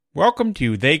Welcome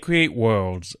to They Create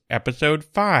Worlds, Episode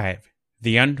 5,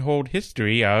 The Untold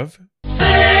History of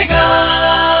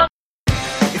Sega!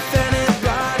 If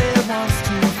anybody wants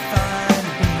to find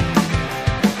me,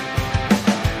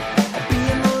 I'll be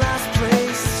in the last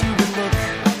place you would look.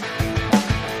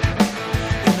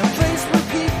 In a place where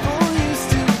people used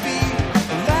to be,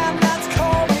 a land that's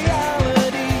called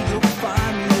reality, you'll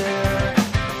find me there.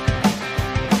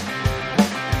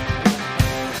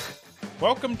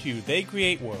 Welcome to They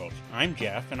Create Worlds. I'm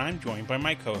Jeff, and I'm joined by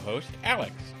my co-host,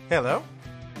 Alex. Hello.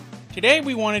 Today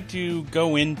we wanted to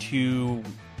go into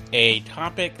a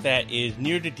topic that is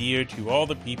near and dear to all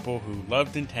the people who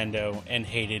loved Nintendo and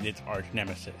hated its arch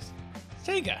nemesis,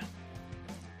 Sega.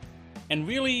 And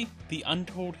really, the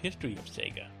untold history of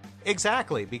Sega.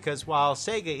 Exactly, because while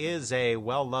Sega is a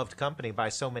well-loved company by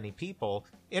so many people,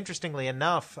 interestingly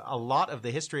enough, a lot of the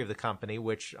history of the company,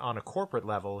 which on a corporate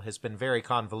level has been very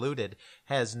convoluted,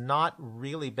 has not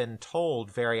really been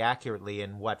told very accurately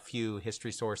in what few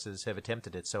history sources have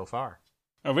attempted it so far.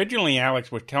 Originally,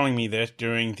 Alex was telling me this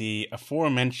during the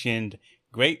aforementioned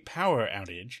Great Power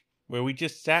Outage, where we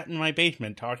just sat in my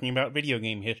basement talking about video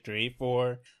game history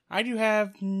for, I do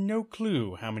have no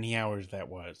clue how many hours that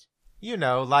was. You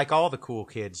know, like all the cool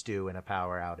kids do in a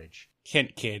power outage.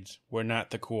 Kent kids were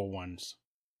not the cool ones.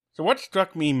 So what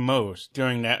struck me most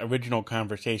during that original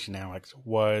conversation, Alex,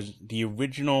 was the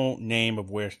original name of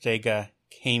where Sega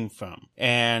came from.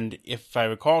 And if I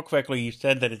recall correctly, you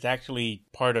said that it's actually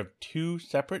part of two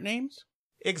separate names?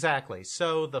 Exactly.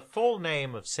 So the full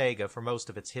name of Sega for most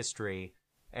of its history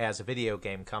as a video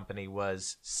game company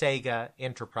was Sega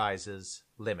Enterprises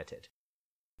Limited.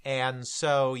 And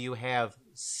so you have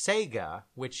Sega,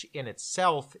 which in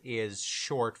itself is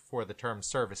short for the term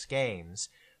Service Games,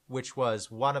 which was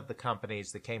one of the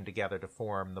companies that came together to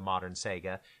form the modern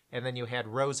Sega. And then you had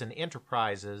Rosen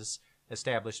Enterprises,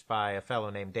 established by a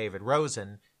fellow named David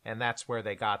Rosen, and that's where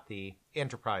they got the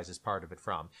Enterprises part of it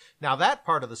from. Now, that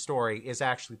part of the story is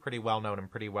actually pretty well known and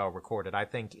pretty well recorded. I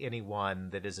think anyone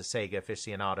that is a Sega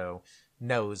aficionado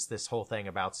knows this whole thing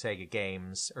about Sega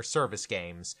games, or Service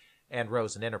Games, and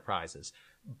Rosen Enterprises.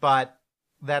 But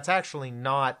that's actually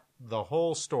not the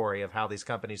whole story of how these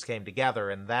companies came together,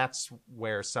 and that's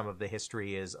where some of the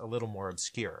history is a little more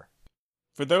obscure.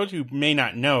 For those who may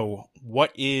not know,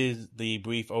 what is the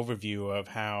brief overview of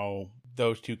how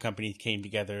those two companies came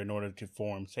together in order to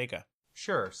form Sega?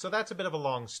 Sure, so that's a bit of a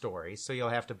long story, so you'll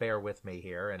have to bear with me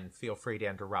here, and feel free to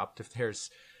interrupt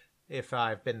if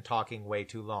I've been talking way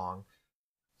too long.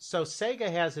 So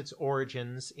Sega has its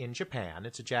origins in Japan.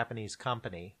 It's a Japanese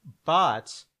company,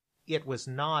 but it was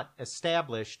not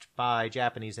established by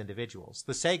Japanese individuals.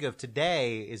 The Sega of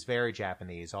today is very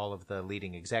Japanese. All of the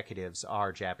leading executives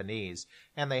are Japanese,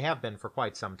 and they have been for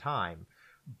quite some time.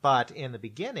 But in the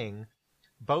beginning,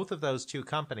 both of those two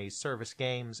companies, Service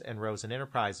Games and Rosen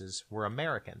Enterprises, were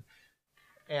American.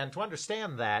 And to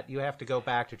understand that, you have to go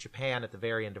back to Japan at the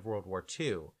very end of World War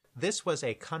II. This was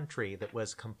a country that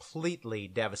was completely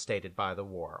devastated by the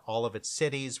war. All of its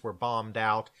cities were bombed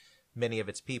out. Many of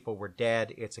its people were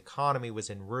dead. Its economy was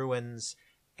in ruins,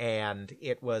 and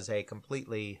it was a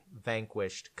completely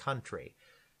vanquished country.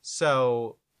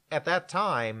 So at that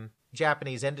time,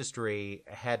 Japanese industry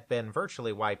had been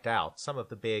virtually wiped out. Some of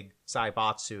the big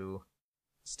Zaibatsu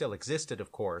still existed,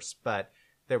 of course, but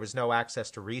there was no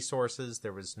access to resources.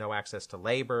 There was no access to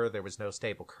labor. There was no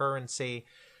stable currency.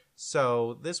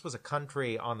 So this was a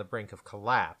country on the brink of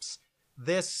collapse.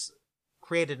 This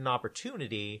created an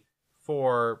opportunity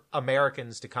for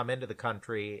Americans to come into the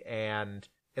country and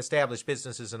establish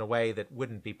businesses in a way that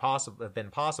wouldn't have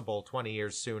been possible 20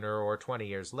 years sooner or 20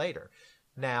 years later.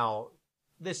 Now,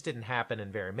 this didn't happen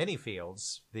in very many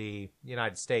fields. The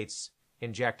United States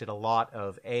injected a lot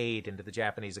of aid into the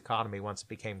Japanese economy once it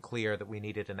became clear that we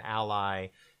needed an ally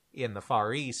in the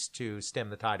Far East to stem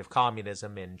the tide of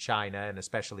communism in China and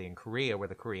especially in Korea, where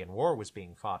the Korean War was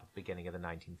being fought at the beginning of the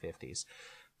 1950s.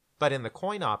 But in the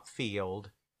coin-op field,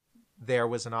 there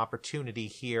was an opportunity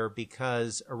here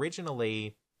because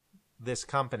originally this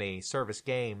company, Service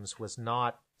Games, was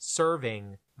not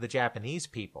serving the Japanese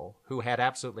people who had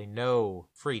absolutely no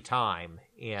free time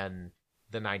in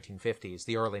the 1950s,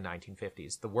 the early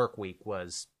 1950s. The work week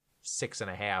was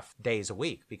 6.5 days a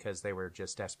week because they were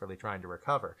just desperately trying to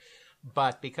recover.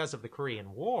 But because of the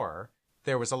Korean War,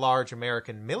 there was a large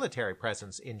American military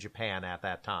presence in Japan at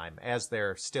that time, as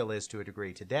there still is to a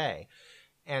degree today.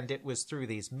 And it was through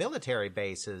these military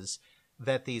bases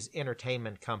that these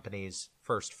entertainment companies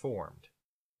first formed.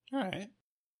 All right.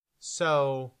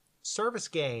 So Service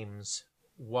Games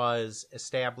was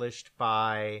established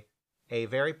by a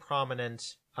very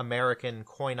prominent American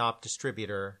coin-op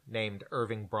distributor named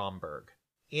Irving Bromberg.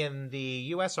 In the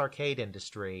U.S. arcade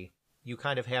industry, you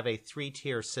kind of have a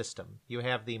three-tier system. You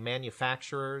have the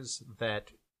manufacturers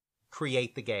that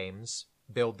create the games,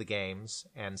 build the games,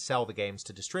 and sell the games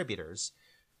to distributors,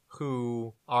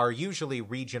 who are usually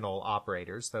regional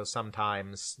operators, though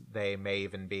sometimes they may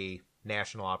even be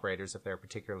national operators if they're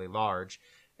particularly large.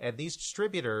 And these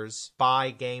distributors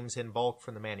buy games in bulk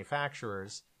from the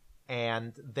manufacturers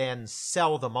and then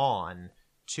sell them on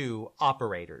to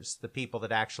operators, the people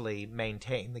that actually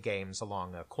maintain the games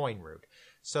along a coin route.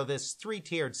 So this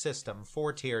three-tiered system,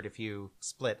 four-tiered if you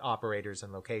split operators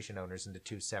and location owners into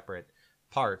two separate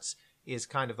parts, is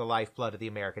kind of the lifeblood of the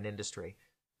American industry.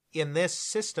 In this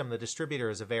system, the distributor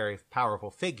is a very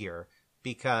powerful figure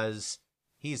because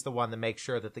he's the one that makes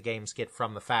sure that the games get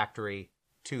from the factory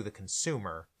to the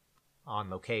consumer on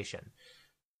location.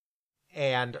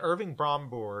 And Irving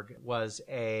Bromberg was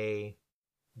a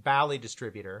Bally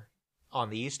distributor on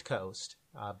the East Coast,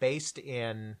 based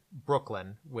in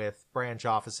Brooklyn with branch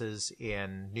offices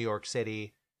in New York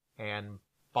City and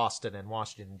Boston and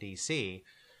Washington, D.C.,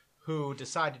 who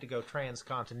decided to go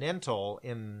transcontinental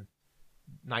in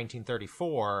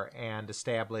 1934 and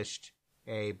established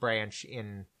a branch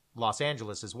in Los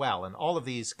Angeles as well. And all of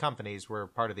these companies were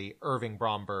part of the Irving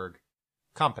Bromberg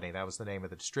Company. That was the name of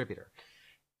the distributor.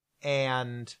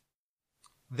 And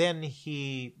then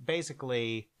he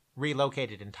basically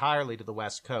relocated entirely to the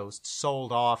West Coast,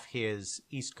 sold off his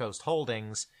East Coast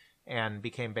holdings, and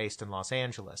became based in Los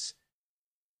Angeles.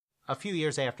 A few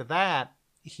years after that,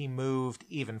 he moved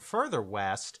even further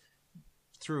west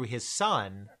through his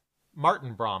son,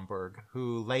 Martin Bromberg,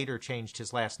 who later changed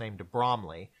his last name to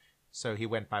Bromley, so he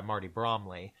went by Marty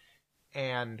Bromley.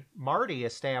 And Marty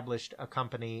established a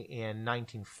company in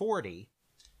 1940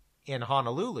 in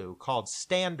Honolulu called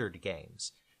Standard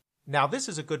Games. Now, this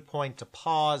is a good point to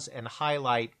pause and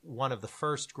highlight one of the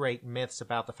first great myths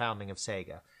about the founding of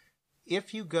Sega.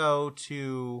 If you go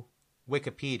to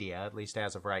Wikipedia, at least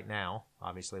as of right now,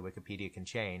 obviously Wikipedia can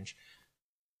change,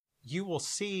 you will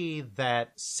see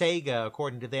that Sega,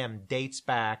 according to them, dates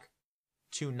back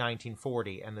to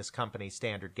 1940 and this company,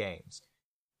 Standard Games.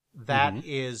 That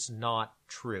is not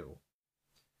true.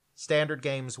 Standard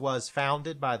Games was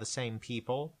founded by the same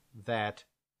people that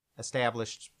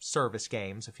established Service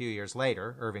Games a few years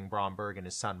later, Irving Bromberg and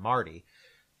his son Marty.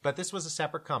 But this was a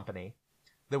separate company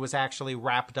that was actually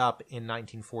wrapped up in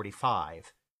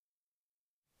 1945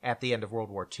 at the end of World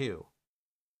War II.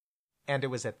 And it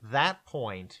was at that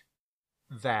point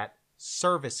that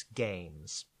Service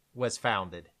Games was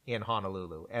founded in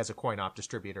Honolulu as a coin-op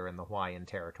distributor in the Hawaiian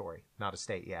territory, not a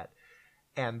state yet.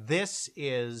 And this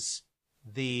is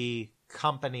the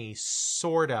company,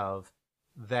 sort of,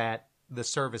 that the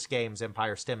Service Games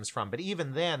empire stems from. But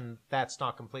even then, that's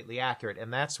not completely accurate,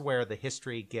 and that's where the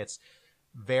history gets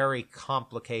very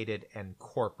complicated and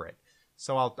corporate.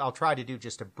 So I'll try to do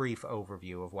just a brief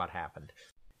overview of what happened.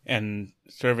 And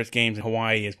Service Games in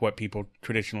Hawaii is what people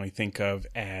traditionally think of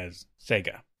as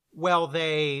Sega. Well,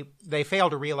 they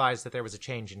failed to realize that there was a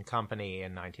change in company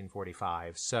in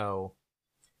 1945, so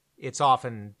it's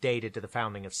often dated to the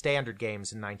founding of Standard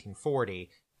Games in 1940,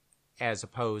 as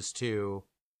opposed to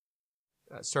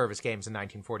Service Games in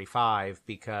 1945,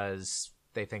 because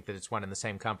they think that it's one and the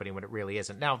same company when it really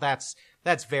isn't. Now, that's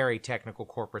very technical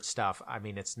corporate stuff. I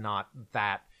mean, it's not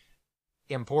that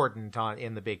important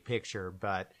in the big picture,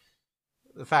 but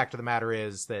the fact of the matter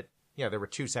is that, you know, there were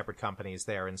two separate companies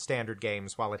there, and Standard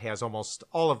Games, while it has almost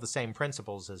all of the same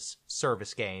principles as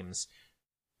Service Games,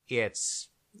 it's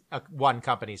one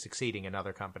company succeeding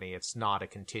another company. It's not a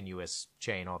continuous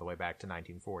chain all the way back to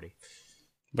 1940.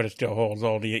 But it still holds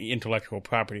all the intellectual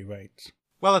property rights.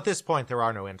 Well, at this point, there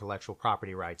are no intellectual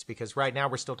property rights, because right now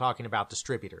we're still talking about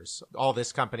distributors. All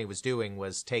this company was doing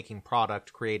was taking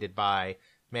product created by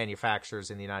manufacturers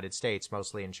in the United States,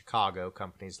 mostly in Chicago,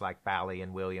 companies like Bally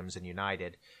and Williams and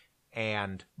United,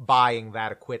 and buying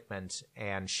that equipment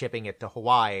and shipping it to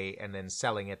Hawaii and then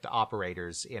selling it to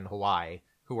operators in Hawaii,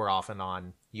 who are often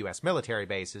on U.S. military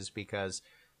bases, because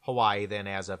Hawaii then,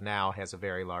 as of now, has a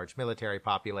very large military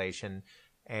population,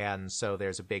 and so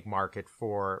there's a big market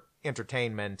for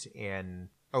entertainment in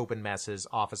open messes,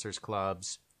 officers'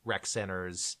 clubs, rec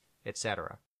centers,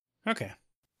 etc. Okay.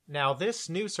 Now, this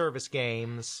new Service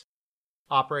Games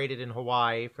operated in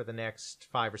Hawaii for the next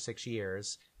 5 or 6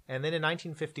 years, and then in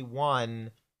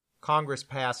 1951, Congress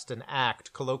passed an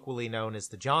act, colloquially known as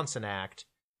the Johnson Act,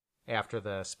 after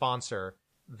the sponsor,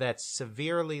 that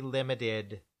severely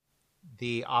limited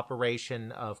the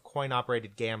operation of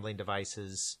coin-operated gambling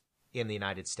devices in the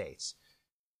United States.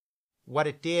 What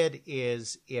it did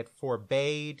is it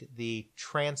forbade the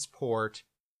transport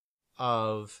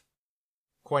of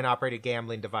coin-operated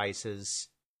gambling devices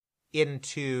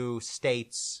into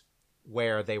states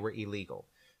where they were illegal.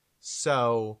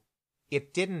 So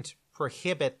it didn't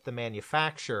prohibit the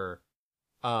manufacture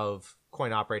of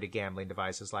coin-operated gambling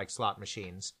devices like slot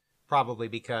machines, probably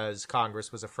because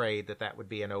Congress was afraid that that would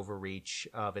be an overreach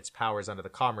of its powers under the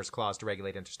Commerce Clause to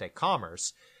regulate interstate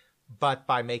commerce. But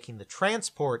by making the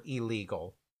transport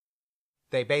illegal,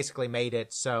 they basically made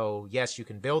it so, yes, you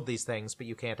can build these things, but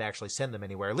you can't actually send them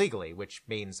anywhere legally, which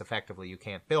means effectively you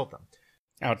can't build them.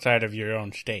 Outside of your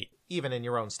own state. Even in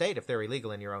your own state, if they're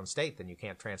illegal in your own state, then you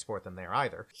can't transport them there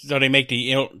either. So they make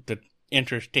the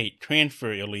interstate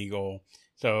transfer illegal,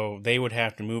 so they would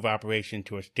have to move operation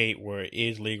to a state where it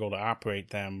is legal to operate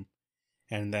them,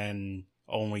 and then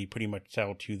only pretty much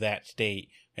sell to that state,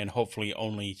 and hopefully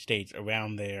only states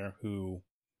around there who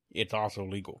it's also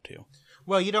legal to.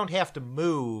 Well, you don't have to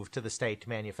move to the state to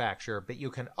manufacture, but you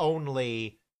can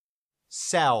only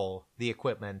sell the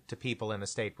equipment to people in a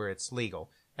state where it's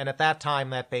legal. And at that time,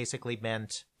 that basically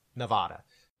meant Nevada.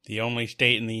 The only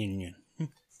state in the Union.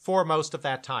 For most of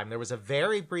that time. There was a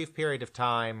very brief period of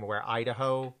time where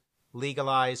Idaho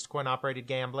legalized coin-operated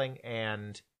gambling,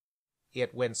 and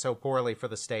it went so poorly for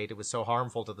the state, it was so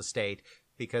harmful to the state,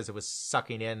 because it was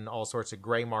sucking in all sorts of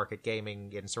gray market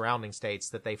gaming in surrounding states,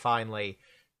 that they finally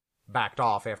backed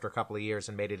off after a couple of years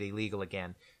and made it illegal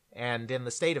again. And in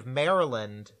the state of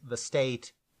Maryland, the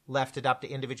state left it up to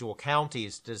individual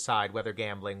counties to decide whether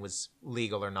gambling was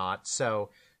legal or not. So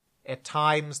at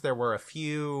times there were a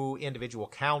few individual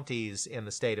counties in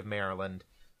the state of Maryland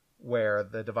where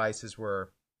the devices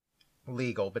were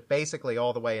legal, but basically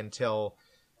all the way until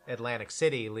Atlantic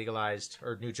City legalized,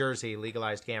 or New Jersey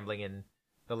legalized gambling in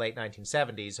the late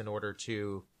 1970s in order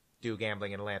to do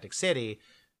gambling in Atlantic City.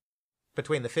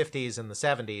 Between the 50s and the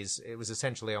 70s, it was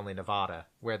essentially only Nevada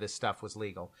where this stuff was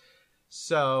legal.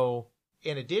 So,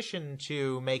 in addition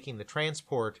to making the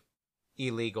transport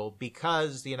illegal,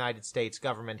 because the United States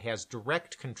government has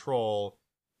direct control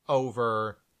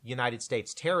over United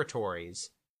States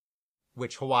territories,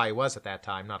 which Hawaii was at that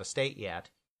time, not a state yet,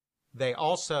 they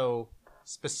also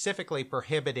specifically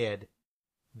prohibited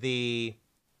the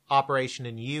operation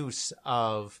and use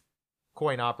of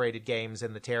coin-operated games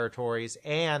in the territories,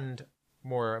 and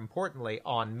more importantly,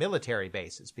 on military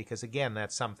bases, because again,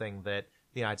 that's something that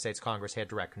the United States Congress had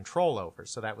direct control over,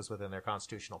 so that was within their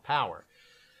constitutional power.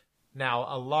 Now,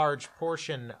 a large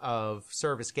portion of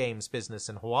service games business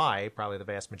in Hawaii, probably the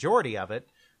vast majority of it,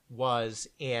 was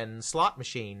in slot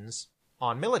machines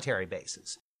on military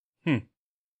bases.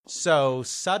 So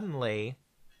suddenly,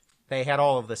 they had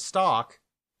all of this stock,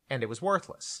 and it was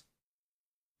worthless.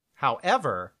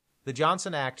 However, the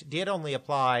Johnson Act did only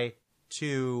apply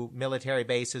to military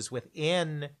bases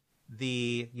within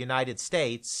the United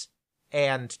States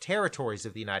and territories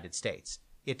of the United States.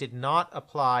 It did not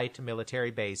apply to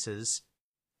military bases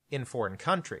in foreign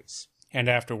countries. And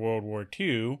after World War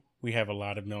II, we have a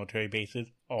lot of military bases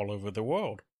all over the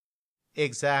world.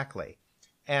 Exactly.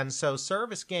 And so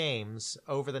service games,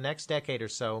 over the next decade or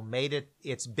so, made it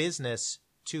its business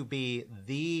to be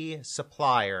the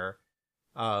supplier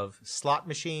of slot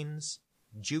machines,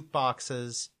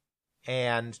 jukeboxes,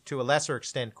 and to a lesser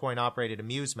extent coin-operated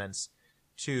amusements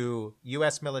to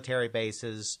U.S. military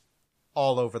bases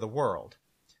all over the world,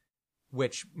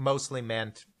 which mostly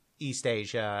meant East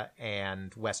Asia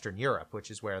and Western Europe,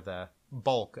 which is where the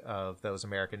bulk of those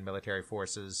American military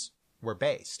forces were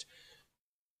based.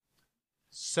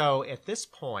 So at this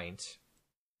point,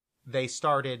 they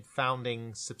started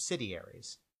founding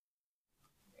subsidiaries.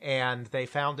 And they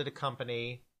founded a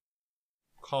company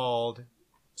called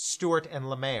Stewart and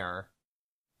Lemaire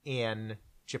in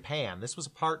Japan. This was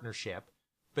a partnership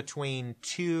between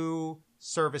two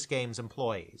service games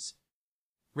employees.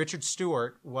 Richard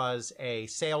Stewart was a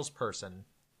salesperson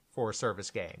for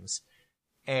service games,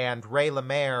 and Ray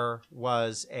Lemaire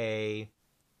was a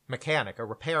mechanic, a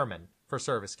repairman for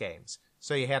service games.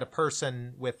 So you had a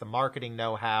person with the marketing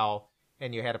know-how,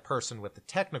 and you had a person with the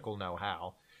technical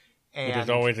know-how. Which is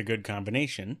always a good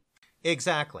combination.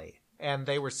 Exactly. And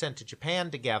they were sent to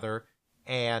Japan together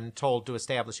and told to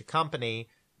establish a company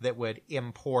that would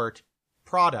import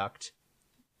product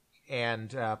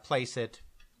and place it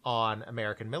on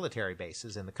American military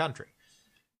bases in the country.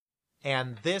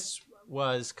 And this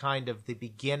was kind of the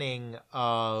beginning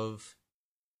of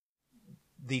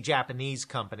the Japanese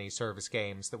company service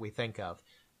games that we think of.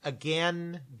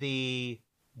 Again, the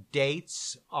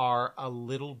dates are a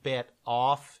little bit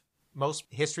off. Most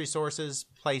history sources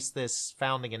place this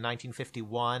founding in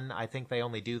 1951. I think they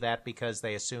only do that because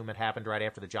they assume it happened right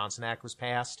after the Johnson Act was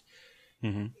passed.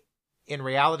 Mm-hmm. In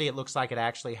reality, it looks like it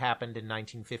actually happened in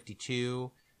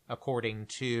 1952, according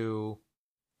to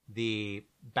the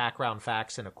background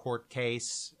facts in a court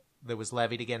case that was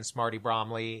levied against Marty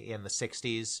Bromley in the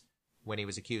 60s when he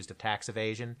was accused of tax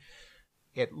evasion.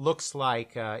 It looks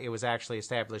like it was actually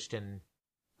established in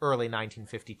early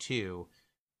 1952,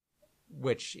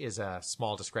 which is a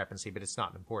small discrepancy, but it's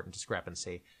not an important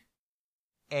discrepancy.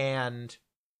 And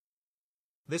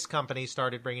this company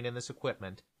started bringing in this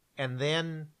equipment. And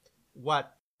then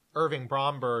what Irving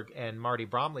Bromberg and Marty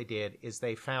Bromley did is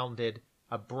they founded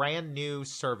a brand new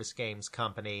service games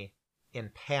company in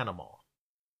Panama.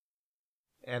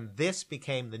 And this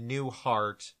became the new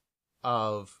heart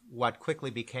of what quickly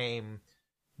became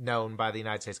known by the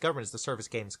United States government as the Service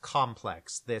Games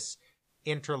Complex, this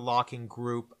interlocking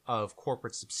group of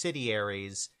corporate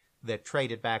subsidiaries that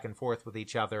traded back and forth with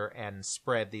each other and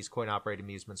spread these coin-operated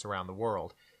amusements around the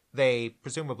world. They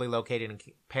presumably located in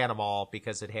Panama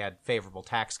because it had favorable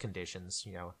tax conditions,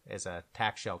 as a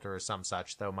tax shelter or some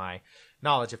such, though my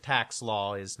knowledge of tax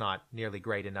law is not nearly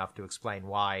great enough to explain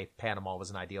why Panama was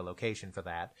an ideal location for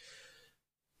that.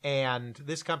 And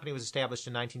this company was established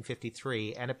in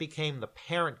 1953, and it became the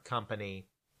parent company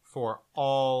for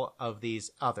all of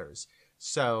these others.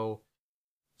 So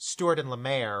Stewart and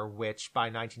Lemaire, which by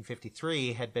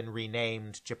 1953 had been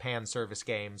renamed Japan Service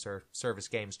Games or Service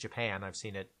Games Japan, I've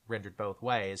seen it rendered both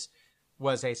ways,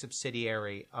 was a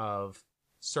subsidiary of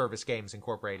Service Games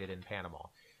Incorporated in Panama.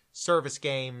 Service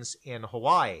Games in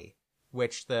Hawaii,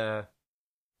 which the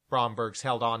Brombergs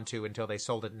held on to until they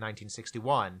sold it in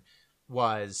 1961,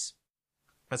 was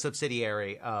a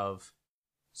subsidiary of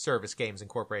Service Games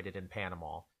Incorporated in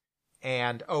Panama.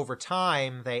 And over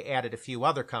time, they added a few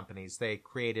other companies. They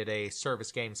created a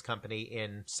service games company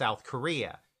in South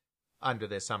Korea under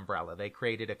this umbrella. They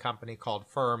created a company called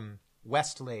Firm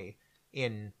Westley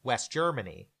in West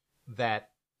Germany that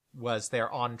was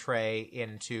their entree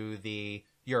into the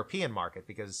European market,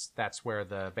 because that's where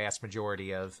the vast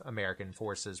majority of American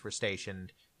forces were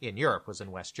stationed in Europe, was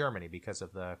in West Germany because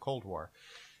of the Cold War.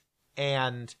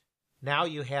 And now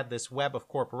you had this web of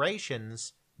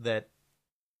corporations that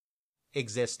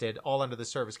existed all under the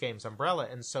Service Games umbrella.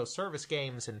 And so Service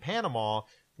Games in Panama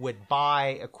would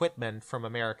buy equipment from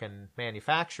American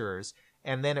manufacturers,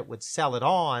 and then it would sell it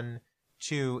on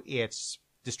to its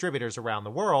distributors around the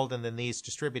world. And then these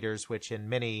distributors, which in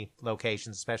many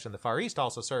locations, especially in the Far East,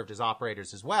 also served as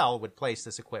operators as well, would place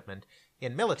this equipment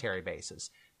in military bases.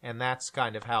 And that's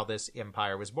kind of how this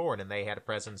empire was born. And they had a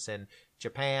presence in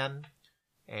Japan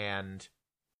and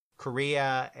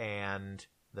Korea and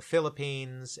the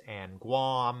Philippines and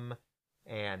Guam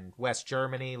and West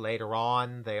Germany. Later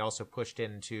on, they also pushed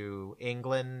into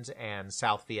England and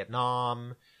South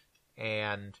Vietnam.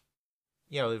 And,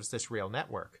 it was this real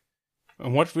network.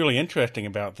 And what's really interesting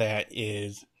about that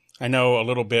is, I know a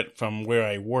little bit from where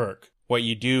I work, what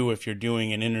you do if you're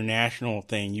doing an international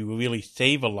thing, you really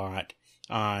save a lot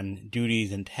on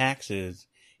duties and taxes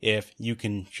if you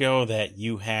can show that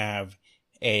you have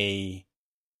a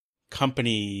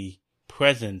company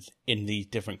presence in these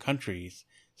different countries,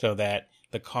 so that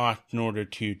the cost in order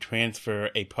to transfer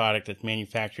a product that's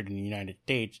manufactured in the United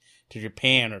States to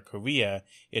Japan or Korea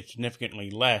is significantly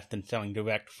less than selling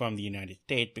direct from the United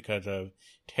States because of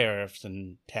tariffs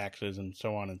and taxes and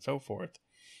so on and so forth.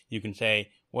 You can say,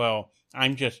 well,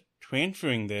 I'm just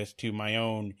transferring this to my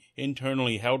own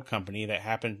internally held company that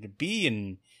happens to be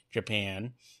in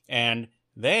Japan, and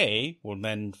they will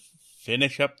then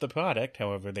finish up the product,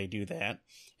 however they do that,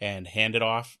 and hand it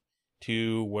off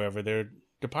to wherever they're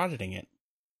depositing it.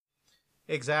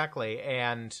 Exactly,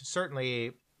 and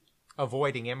certainly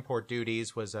avoiding import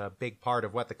duties was a big part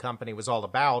of what the company was all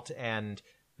about, and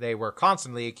they were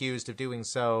constantly accused of doing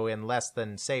so in less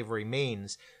than savory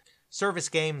means. Service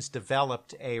Games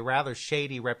developed a rather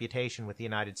shady reputation with the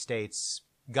United States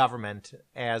government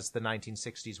as the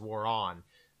 1960s wore on.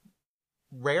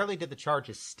 Rarely did the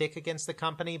charges stick against the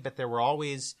company, but there were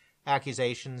always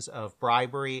accusations of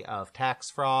bribery, of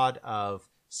tax fraud, of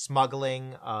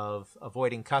smuggling, of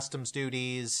avoiding customs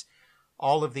duties,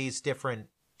 all of these different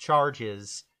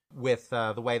charges with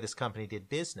the way this company did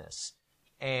business.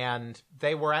 And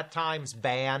they were at times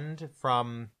banned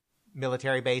from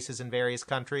military bases in various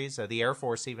countries. The Air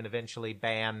Force even eventually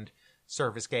banned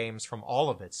Service Games from all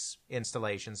of its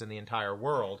installations in the entire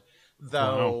world.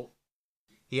 Though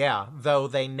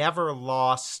they never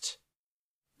lost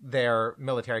their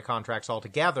military contracts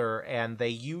altogether, and they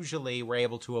usually were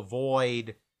able to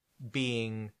avoid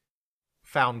being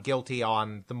found guilty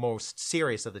on the most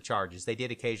serious of the charges. They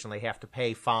did occasionally have to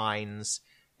pay fines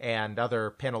and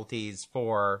other penalties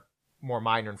for more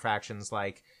minor infractions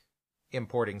like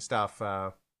importing stuff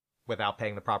without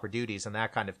paying the proper duties and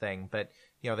that kind of thing. But,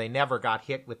 they never got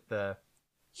hit with the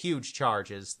huge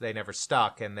charges. They never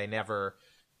stuck, and they never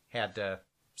had to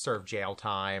serve jail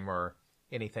time or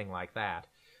anything like that.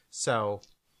 So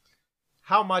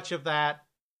how much of that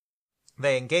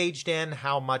they engaged in,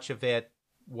 how much of it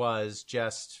was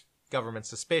just government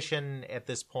suspicion at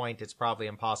this point, it's probably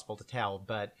impossible to tell,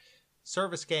 but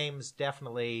service games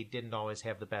definitely didn't always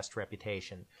have the best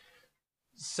reputation.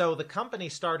 So the company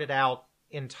started out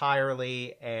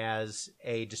entirely as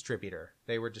a distributor.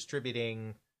 They were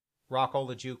distributing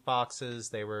Rockola jukeboxes,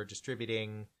 they were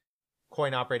distributing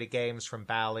coin-operated games from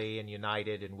Bally and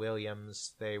United and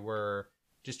Williams, they were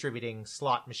distributing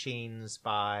slot machines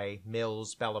by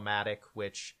Mills Bellomatic,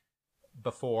 which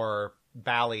before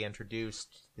Bally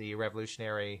introduced the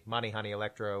revolutionary Money Honey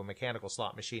electromechanical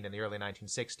slot machine in the early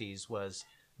 1960s, was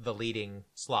the leading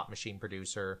slot machine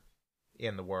producer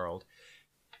in the world,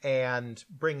 and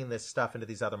bringing this stuff into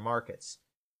these other markets.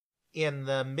 In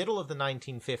the middle of the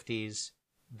 1950s,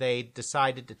 they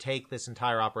decided to take this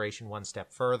entire operation one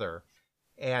step further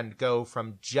and go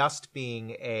from just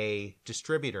being a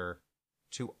distributor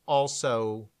to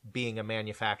also being a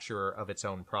manufacturer of its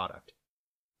own product.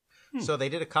 So they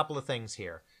did a couple of things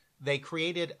here. They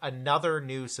created another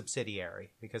new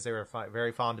subsidiary, because they were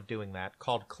very fond of doing that,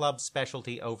 called Club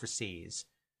Specialty Overseas,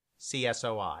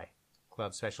 CSOI,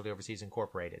 Club Specialty Overseas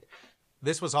Incorporated.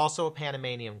 This was also a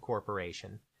Panamanian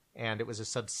corporation, and it was a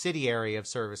subsidiary of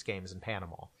Service Games in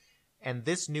Panama. And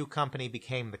this new company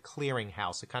became the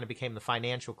clearinghouse. It kind of became the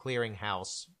financial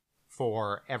clearinghouse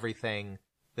for everything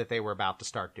that they were about to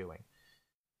start doing.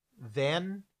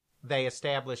 Then they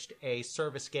established a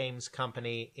service games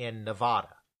company in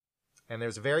Nevada. And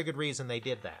there's a very good reason they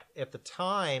did that. At the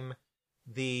time,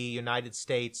 the United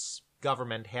States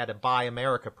government had a Buy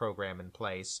America program in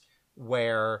place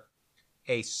where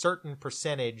a certain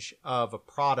percentage of a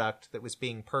product that was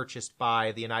being purchased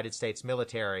by the United States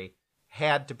military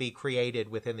had to be created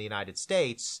within the United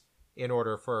States in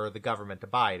order for the government to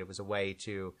buy it. It was a way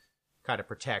to kind of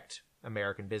protect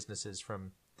American businesses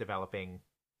from developing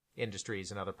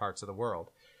industries in other parts of the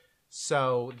world.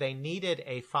 So they needed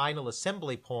a final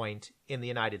assembly point in the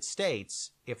United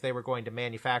States if they were going to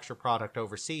manufacture product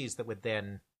overseas that would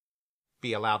then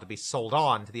be allowed to be sold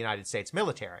on to the United States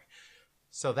military.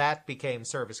 So that became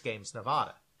Service Games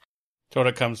Nevada. So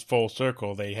it comes full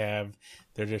circle. They're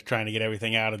just trying to get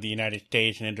everything out of the United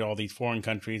States and into all these foreign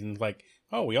countries. And it's like,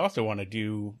 oh, we also want to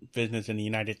do business in the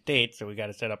United States. So we got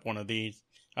to set up one of these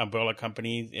umbrella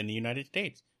companies in the United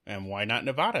States. And why not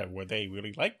Nevada, where they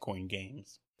really like coin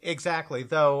games? Exactly.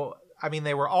 Though, I mean,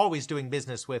 they were always doing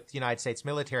business with United States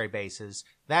military bases.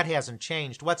 That hasn't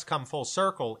changed. What's come full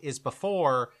circle is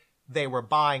before they were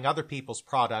buying other people's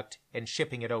product and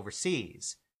shipping it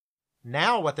overseas.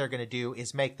 Now what they're going to do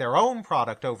is make their own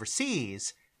product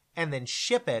overseas and then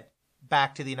ship it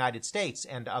back to the United States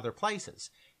and other places.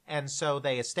 And so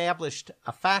they established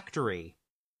a factory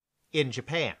in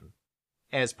Japan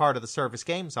as part of the Service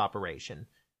Games operation.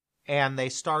 And they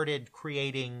started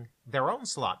creating their own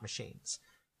slot machines.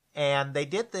 And they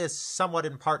did this somewhat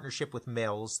in partnership with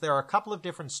Mills. There are a couple of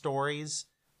different stories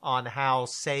on how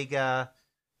Sega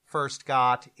first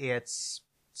got its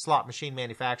slot machine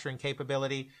manufacturing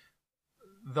capability.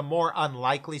 The more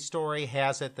unlikely story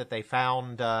has it that they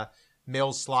found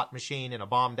Mills' slot machine in a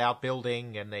bombed-out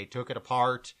building, and they took it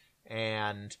apart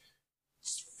and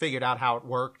figured out how it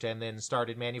worked and then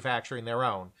started manufacturing their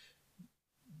own.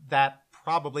 That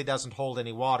probably doesn't hold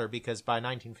any water, because by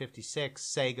 1956,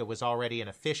 Sega was already an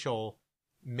official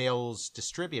Mills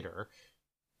distributor.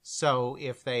 So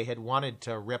if they had wanted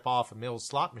to rip off a Mills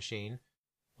slot machine,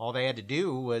 all they had to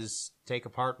do was take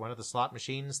apart one of the slot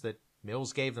machines that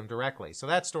Mills gave them directly. So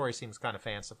that story seems kind of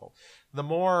fanciful. The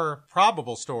more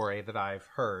probable story that I've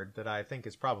heard, that I think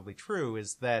is probably true,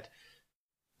 is that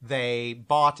they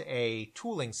bought a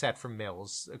tooling set from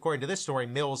Mills. According to this story,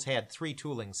 Mills had 3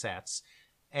 tooling sets,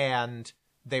 and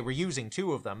they were using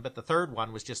 2 of them, but the third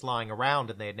one was just lying around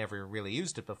and they had never really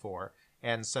used it before.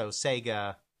 And so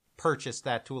Sega purchased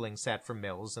that tooling set from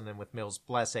Mills, and then with Mills'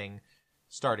 blessing,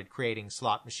 started creating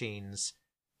slot machines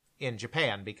in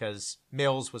Japan, because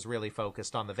Mills was really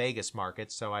focused on the Vegas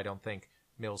market, so I don't think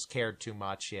Mills cared too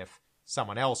much if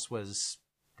someone else was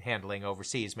handling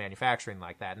overseas manufacturing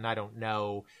like that. And I don't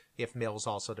know if Mills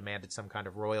also demanded some kind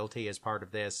of royalty as part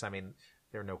of this. I mean,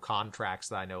 there are no contracts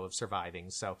that I know of surviving,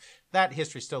 so that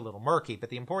history's still a little murky. But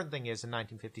the important thing is, in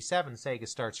 1957, Sega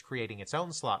starts creating its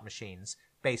own slot machines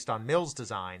based on Mills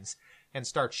designs and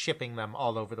starts shipping them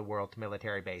all over the world to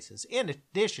military bases, in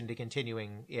addition to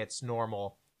continuing its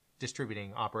normal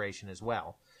distributing operation as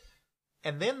well.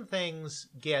 And then things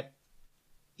get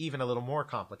even a little more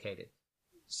complicated.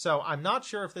 So I'm not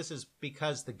sure if this is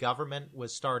because the government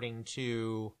was starting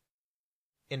to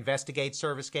investigate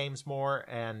service games more,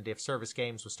 and if service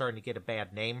games was starting to get a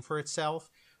bad name for itself,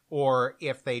 or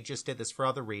if they just did this for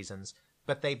other reasons.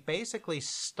 But they basically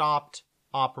stopped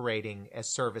operating as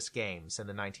service games in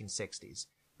the 1960s.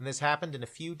 And this happened in a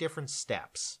few different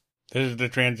steps. This is the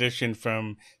transition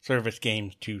from service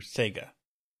games to Sega.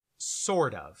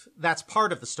 Sort of. That's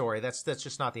part of the story. That's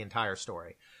just not the entire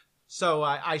story. So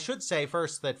I should say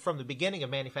first that from the beginning of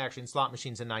manufacturing slot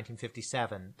machines in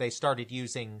 1957, they started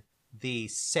using the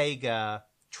Sega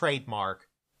trademark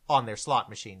on their slot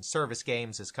machines. Service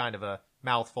games is kind of a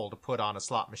mouthful to put on a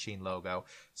slot machine logo,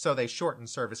 so they shortened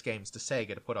service games to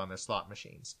Sega to put on their slot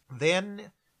machines.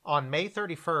 Then, on May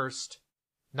 31st,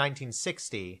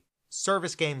 1960,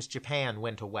 Service Games Japan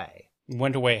went away.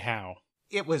 Went away how?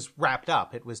 It was wrapped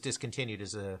up. It was discontinued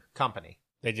as a company.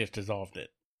 They just dissolved it.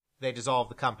 They dissolved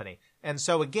the company. And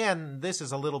so again, this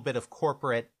is a little bit of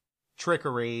corporate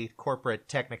trickery, corporate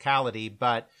technicality,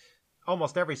 but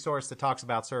almost every source that talks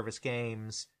about service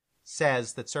games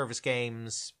says that Sega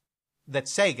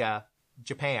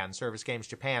Japan, Service Games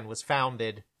Japan, was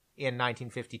founded in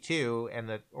 1952,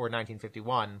 or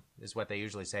 1951 is what they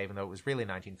usually say, even though it was really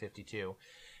 1952,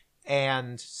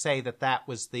 and say that that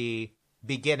was the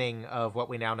beginning of what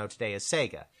we now know today as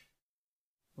Sega.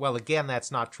 Well, again,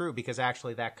 that's not true, because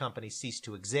actually that company ceased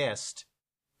to exist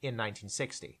in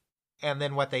 1960. And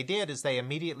then what they did is they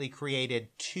immediately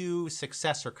created two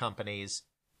successor companies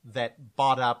that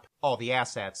bought up all the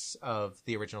assets of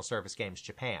the original Service Games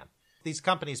Japan. These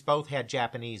companies both had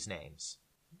Japanese names.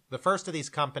 The first of these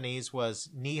companies was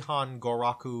Nihon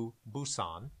Goraku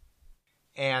Busan,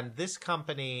 and this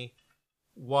company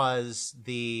was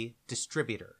the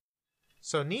distributor.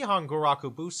 So Nihon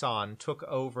Goraku Busan took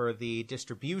over the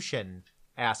distribution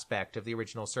aspect of the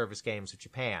original Service Games of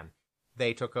Japan.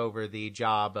 They took over the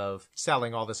job of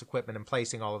selling all this equipment and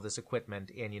placing all of this equipment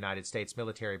in United States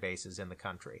military bases in the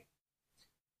country.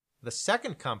 The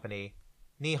second company,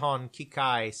 Nihon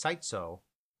Kikai Saitso,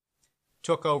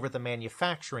 took over the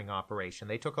manufacturing operation.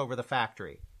 They took over the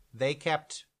factory. They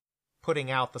kept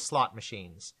putting out the slot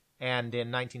machines. And in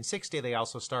 1960, they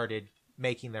also started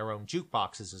making their own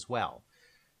jukeboxes as well.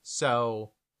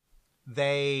 So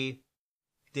they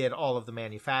did all of the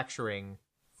manufacturing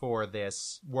for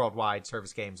this worldwide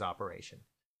Service Games operation.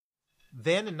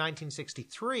 Then in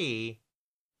 1963,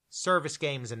 Service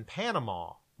Games in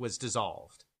Panama was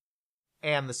dissolved.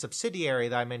 And the subsidiary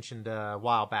that I mentioned a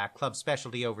while back, Club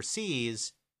Specialty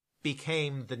Overseas,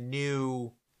 became the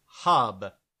new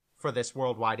hub for this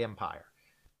worldwide empire.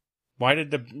 Why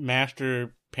did the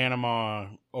master Panama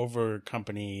over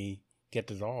company get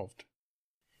dissolved?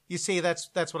 You see,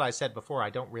 that's what I said before.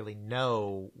 I don't really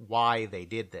know why they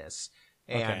did this.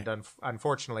 And Okay.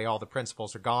 Unfortunately, all the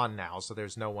principals are gone now, so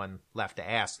there's no one left to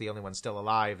ask. The only one still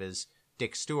alive is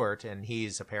Dick Stewart, and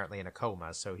he's apparently in a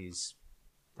coma, so he's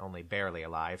only barely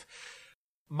alive.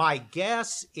 My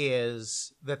guess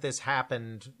is that this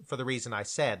happened for the reason I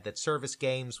said, that Service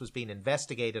Games was being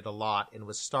investigated a lot and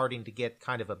was starting to get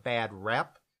kind of a bad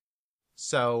rep.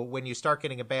 So when you start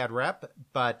getting a bad rep,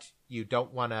 but you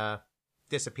don't want to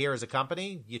disappear as a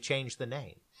company, you change the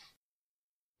name.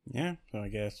 Yeah, so I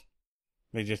guess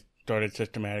they just started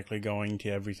systematically going to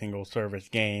every single service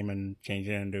game and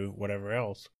changing it into whatever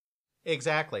else.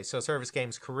 Exactly. So Service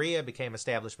Games Korea became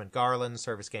Establishment Garland.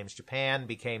 Service Games Japan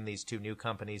became these two new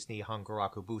companies, Nihon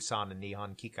Goraku Busan and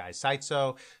Nihon Kikai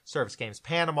Saitso. Service Games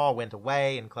Panama went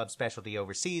away, and Club Specialty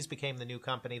Overseas became the new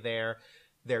company there.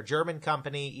 Their German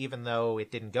company, even though it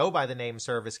didn't go by the name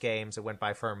Service Games, it went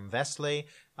by Firm Westly.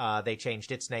 They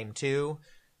changed its name too.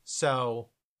 So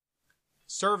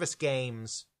Service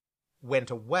Games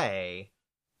went away,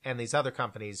 and these other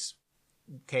companies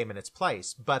came in its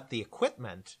place. But the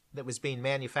equipment that was being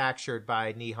manufactured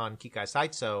by Nihon Kikai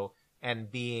Saitso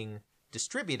and being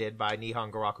distributed by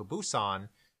Nihon Goraku Busan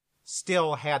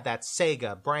still had that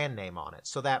Sega brand name on it.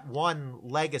 So that one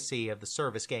legacy of the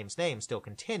Service Games name still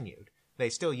continued. They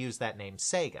still use that name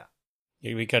Sega.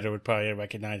 Yeah, because it was probably a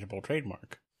recognizable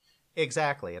trademark.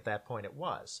 Exactly, at that point it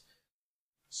was.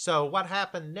 So what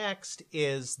happened next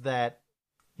is that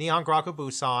Nihon Goraku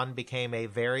Busan became a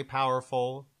very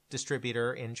powerful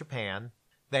distributor in Japan.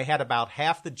 They had about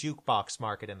half the jukebox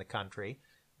market in the country.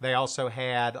 They also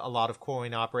had a lot of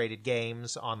coin-operated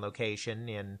games on location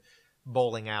in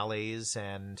bowling alleys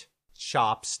and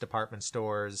shops, department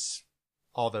stores,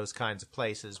 all those kinds of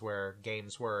places where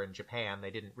games were in Japan.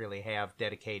 They didn't really have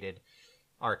dedicated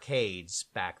arcades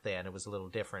back then. It was a little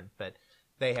different, but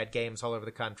They had games all over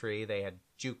the country. They had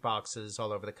jukeboxes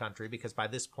all over the country because by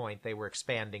this point they were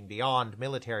expanding beyond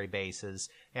military bases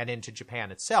and into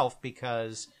Japan itself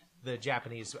because the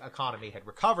Japanese economy had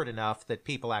recovered enough that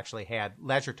people actually had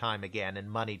leisure time again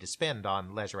and money to spend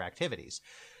on leisure activities.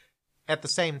 At the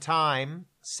same time,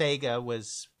 Sega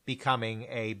was becoming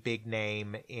a big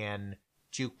name in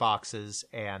jukeboxes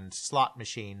and slot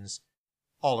machines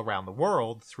all around the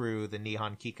world through the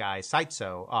Nihon Kikai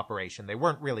Saitso operation. They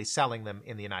weren't really selling them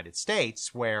in the United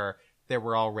States, where there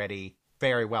were already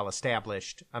very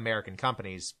well-established American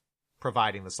companies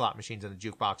providing the slot machines and the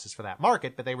jukeboxes for that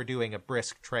market, but they were doing a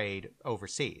brisk trade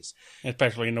overseas.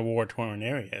 Especially in the war-torn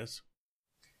areas.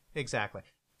 Exactly.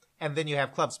 And then you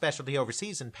have Club Specialty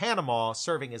Overseas in Panama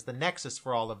serving as the nexus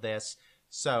for all of this.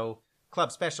 So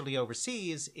Club Specialty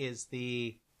Overseas is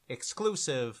the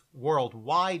exclusive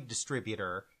worldwide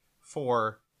distributor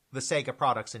for the Sega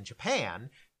products in Japan,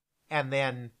 and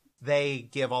then they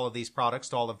give all of these products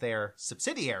to all of their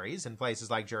subsidiaries in places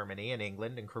like Germany and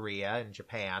England and Korea and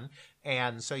Japan,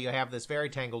 and so you have this very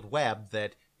tangled web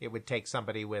that it would take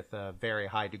somebody with a very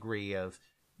high degree of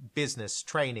business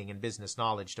training and business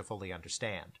knowledge to fully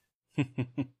understand.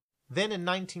 Then in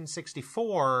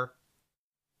 1964,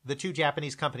 the two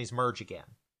Japanese companies merge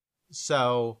again.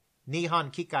 So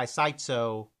Nihon Kikai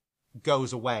Saitso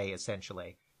goes away,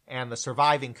 essentially, and the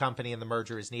surviving company in the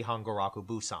merger is Nihon Goraku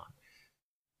Busan.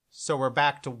 So we're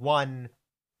back to one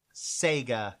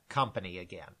Sega company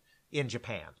again in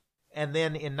Japan. And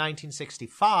then in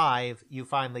 1965, you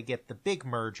finally get the big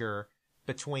merger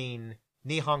between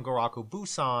Nihon Goraku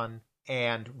Busan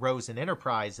and Rosen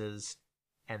Enterprises,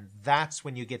 and that's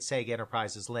when you get Sega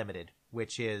Enterprises Limited,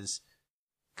 which is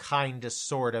kind of,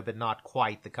 sort of, but not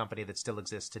quite the company that still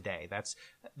exists today.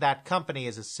 That company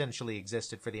has essentially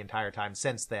existed for the entire time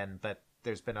since then, but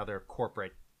there's been other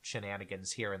corporate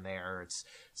shenanigans here and there. It's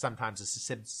sometimes a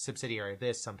subsidiary of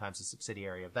this, sometimes a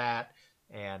subsidiary of that,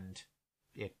 and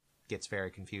it gets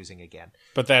very confusing again.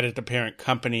 But that is the parent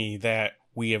company that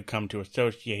we have come to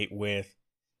associate with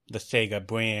the Sega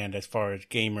brand as far as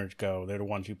gamers go. They're the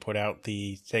ones who put out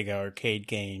the Sega arcade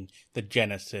games, the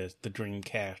Genesis, the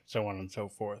Dreamcast, so on and so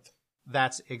forth.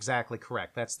 That's exactly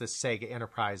correct. That's the Sega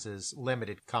Enterprises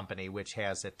Limited company, which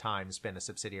has at times been a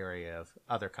subsidiary of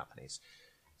other companies.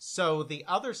 So the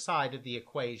other side of the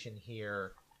equation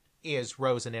here is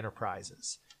Rosen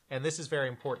Enterprises. And this is very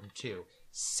important too.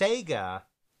 Sega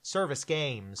Service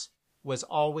Games was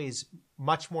always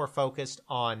much more focused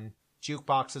on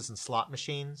jukeboxes and slot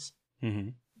machines. Mm-hmm.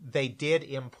 They did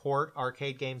import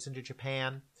arcade games into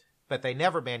Japan, but they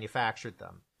never manufactured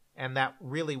them. And that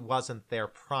really wasn't their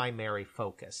primary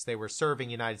focus. They were serving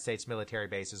United States military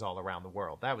bases all around the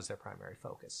world. That was their primary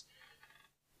focus.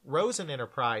 Rosen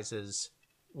Enterprises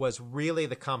was really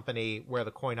the company where the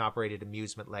coin-operated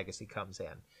amusement legacy comes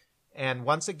in. And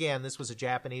once again, this was a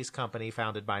Japanese company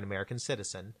founded by an American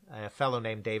citizen, a fellow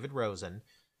named David Rosen,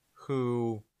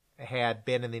 who had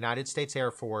been in the United States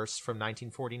Air Force from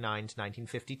 1949 to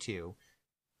 1952.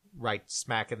 Right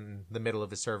smack in the middle of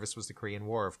his service was the Korean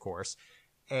War, of course.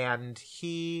 And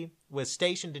he was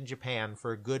stationed in Japan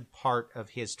for a good part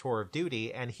of his tour of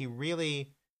duty, and he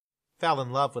really fell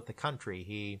in love with the country.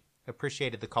 He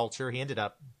appreciated the culture. He ended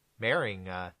up marrying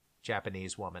a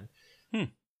Japanese woman.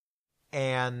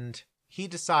 And he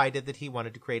decided that he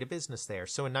wanted to create a business there.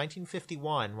 So in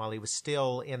 1951, while he was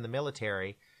still in the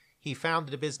military, he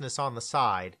founded a business on the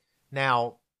side.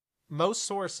 Now, most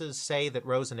sources say that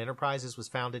Rosen Enterprises was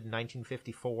founded in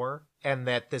 1954 and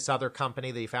that this other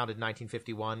company that he founded in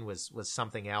 1951 was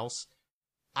something else.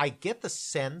 I get the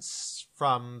sense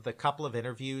from the couple of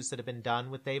interviews that have been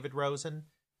done with David Rosen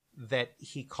that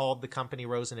he called the company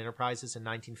Rosen Enterprises in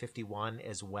 1951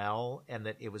 as well, and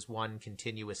that it was one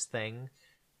continuous thing.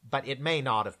 But it may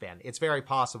not have been. It's very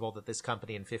possible that this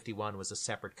company in 51 was a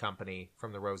separate company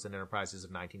from the Rosen Enterprises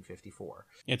of 1954.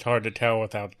 It's hard to tell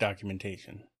without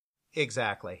documentation.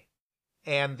 Exactly.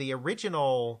 And the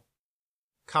original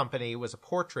company was a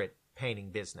portrait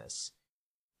painting business.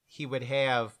 He would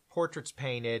have portraits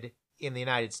painted in the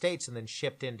United States and then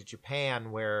shipped into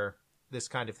Japan, where this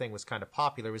kind of thing was kind of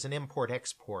popular. It was an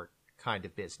import-export kind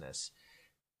of business.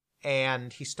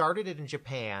 And he started it in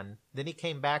Japan. Then he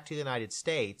came back to the United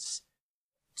States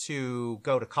to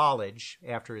go to college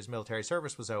after his military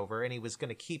service was over, and he was going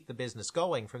to keep the business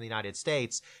going from the United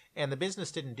States, and the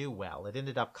business didn't do well. It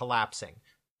ended up collapsing.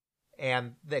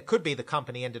 And that could be the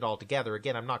company ended altogether.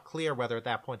 Again, I'm not clear whether at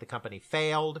that point the company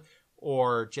failed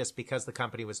or just because the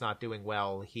company was not doing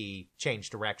well, he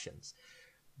changed directions.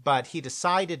 But he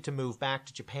decided to move back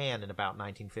to Japan in about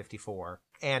 1954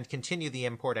 and continue the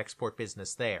import-export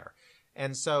business there.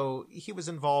 And so he was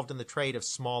involved in the trade of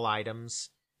small items,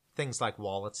 things like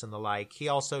wallets and the like. He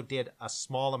also did a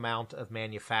small amount of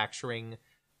manufacturing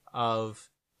of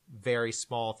very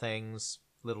small things,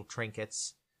 little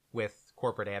trinkets with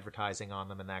corporate advertising on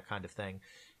them and that kind of thing.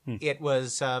 It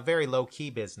was a very low-key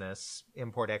business,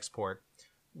 import-export.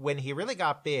 When he really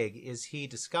got big is he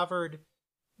discovered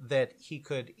that he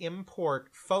could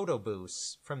import photo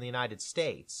booths from the United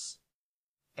States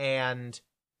and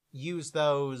use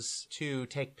those to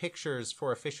take pictures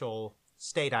for official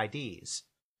state IDs.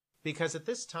 Because at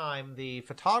this time, the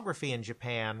photography in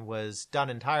Japan was done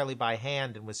entirely by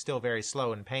hand and was still very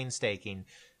slow and painstaking.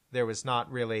 There was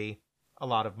not really a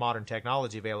lot of modern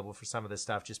technology available for some of this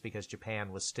stuff just because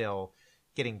Japan was still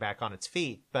getting back on its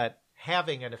feet. But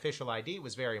having an official ID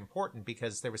was very important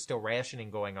because there was still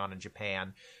rationing going on in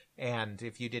Japan. And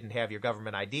if you didn't have your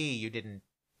government ID, you didn't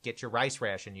get your rice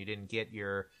ration, you didn't get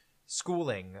your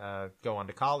schooling, go on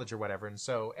to college or whatever. And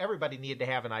so everybody needed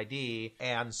to have an ID.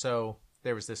 And so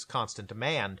there was this constant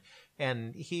demand.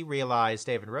 And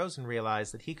David Rosen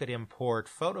realized that he could import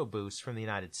photo booths from the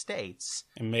United States.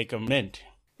 And make a mint.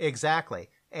 Exactly.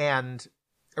 And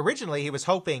originally he was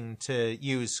hoping to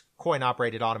use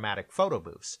coin-operated automatic photo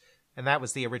booths. And that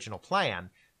was the original plan.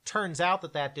 Turns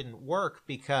out that didn't work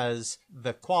because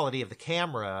the quality of the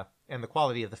camera and the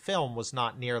quality of the film was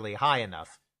not nearly high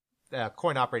enough. A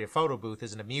coin-operated photo booth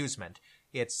is an amusement.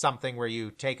 It's something where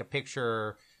you take a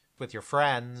picture with your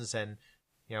friends and,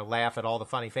 laugh at all the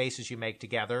funny faces you make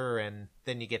together, and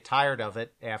then you get tired of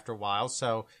it after a while.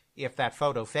 So if that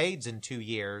photo fades in 2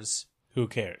 years... Who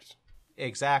cares?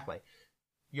 Exactly.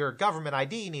 Your government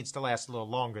ID needs to last a little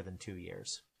longer than 2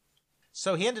 years.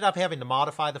 So he ended up having to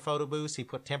modify the photo booths. He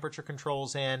put temperature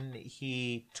controls in.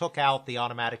 He took out the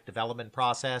automatic development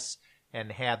process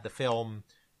and had the film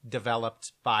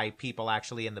developed by people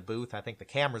actually in the booth. I think the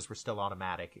cameras were still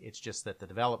automatic. It's just that the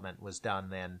development was done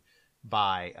then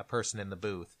by a person in the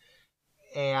booth.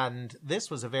 And this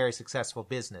was a very successful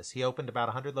business. He opened about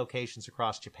 100 locations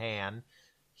across Japan.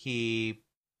 He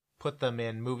put them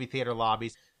in movie theater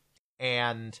lobbies,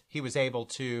 and he was able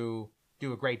to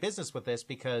do a great business with this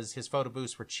because his photo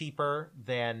booths were cheaper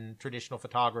than traditional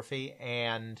photography,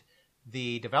 and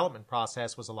the development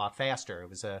process was a lot faster. It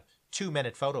was a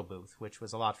 2-minute photo booth, which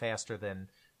was a lot faster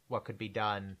than what could be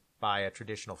done by a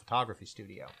traditional photography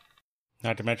studio.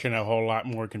 Not to mention a whole lot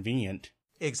more convenient.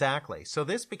 Exactly. So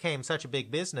this became such a big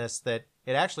business that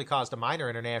it actually caused a minor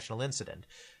international incident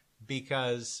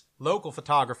because local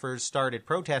photographers started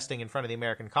protesting in front of the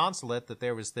American consulate that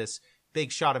there was this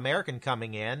big shot American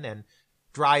coming in and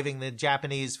driving the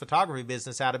Japanese photography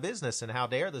business out of business, and how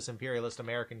dare this imperialist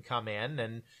American come in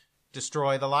and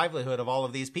destroy the livelihood of all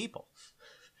of these people.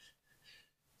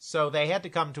 So they had to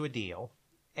come to a deal,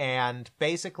 and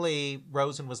basically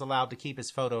Rosen was allowed to keep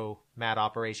his photo mat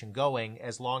operation going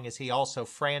as long as he also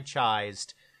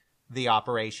franchised the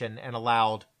operation and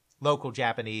allowed local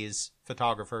Japanese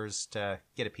photographers to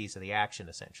get a piece of the action,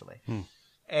 essentially.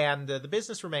 And the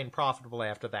business remained profitable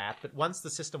after that, but once the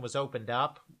system was opened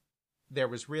up, there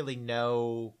was really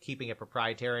no keeping it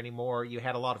proprietary anymore. You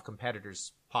had a lot of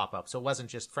competitors pop up. So it wasn't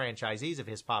just franchisees of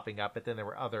his popping up, but then there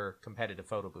were other competitive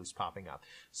photo booths popping up.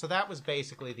 So that was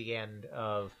basically the end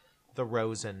of the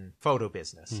Rosen photo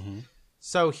business. Mm-hmm.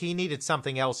 So he needed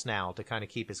something else now to kind of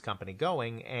keep his company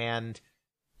going, and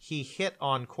he hit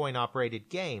on coin-operated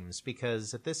games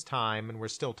because at this time, and we're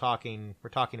talking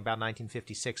about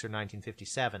 1956 or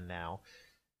 1957 now,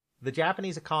 the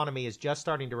Japanese economy is just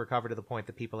starting to recover to the point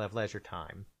that people have leisure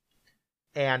time.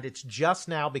 And it's just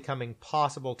now becoming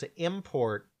possible to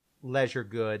import leisure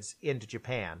goods into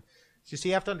Japan. So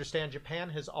you have to understand,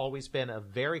 Japan has always been a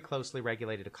very closely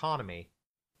regulated economy.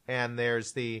 And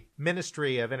there's the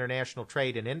Ministry of International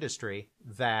Trade and Industry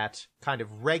that kind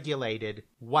of regulated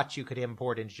what you could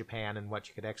import into Japan and what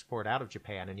you could export out of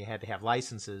Japan. And you had to have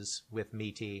licenses with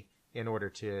MITI in order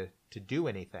to do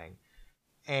anything.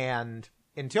 And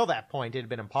until that point, it had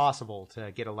been impossible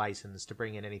to get a license to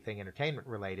bring in anything entertainment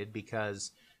related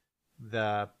because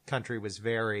the country was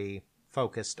very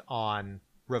focused on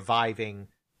reviving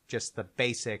just the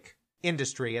basic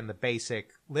industry and the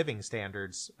basic living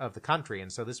standards of the country.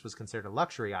 And so this was considered a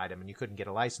luxury item and you couldn't get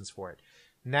a license for it.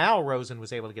 Now Rosen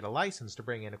was able to get a license to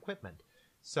bring in equipment.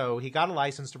 So he got a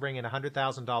license to bring in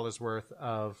 $100,000 worth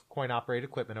of coin-operated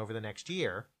equipment over the next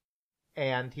year.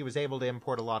 And he was able to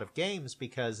import a lot of games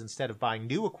because instead of buying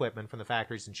new equipment from the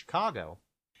factories in Chicago,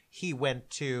 he went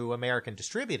to American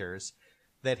distributors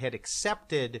that had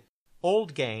accepted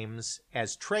old games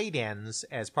as trade-ins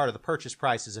as part of the purchase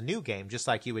price as a new game, just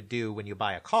like you would do when you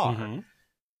buy a car. Mm-hmm.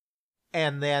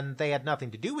 And then they had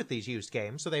nothing to do with these used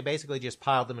games, so they basically just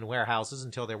piled them in warehouses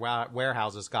until their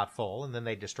warehouses got full, and then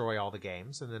they'd destroy all the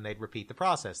games, and then they'd repeat the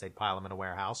process. They'd pile them in a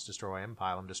warehouse, destroy them,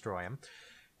 pile them, destroy them.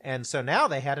 And so now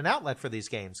they had an outlet for these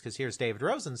games, because here's David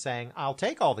Rosen saying, I'll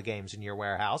take all the games in your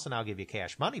warehouse, and I'll give you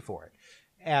cash money for it.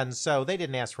 And so they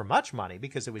didn't ask for much money,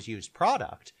 because it was used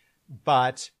product,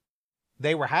 but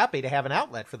they were happy to have an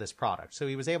outlet for this product. So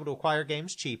he was able to acquire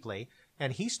games cheaply,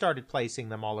 and he started placing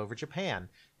them all over Japan.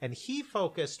 And he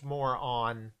focused more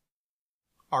on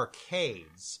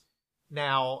arcades.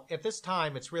 Now, at this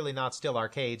time, it's really not still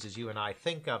arcades as you and I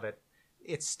think of it.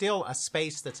 It's still a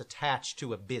space that's attached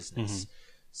to a business. Mm-hmm.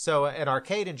 So an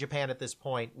arcade in Japan at this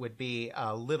point would be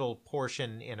a little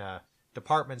portion in a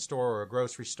department store or a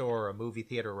grocery store or a movie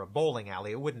theater or a bowling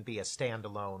alley. It wouldn't be a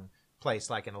standalone place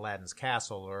like in Aladdin's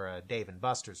Castle or a Dave &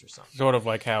 Buster's or something. Sort of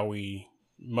like how we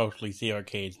mostly see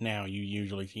arcades now. You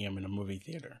usually see them in a movie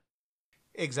theater.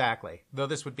 Exactly. Though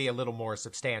this would be a little more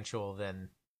substantial than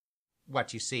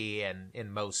what you see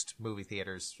in most movie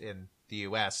theaters in the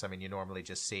U.S. I mean, you normally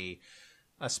just see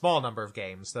a small number of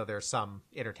games, though there are some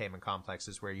entertainment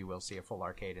complexes where you will see a full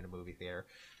arcade in a movie theater.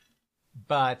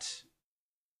 But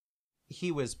he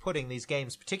was putting these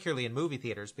games particularly in movie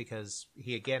theaters because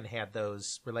he again had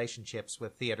those relationships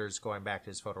with theaters going back to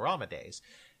his Fotorama days.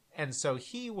 And so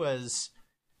he was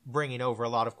bringing over a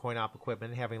lot of coin-op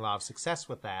equipment and having a lot of success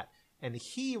with that. And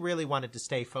he really wanted to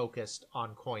stay focused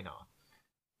on coin-op.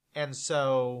 And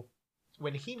so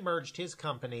when he merged his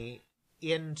company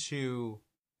into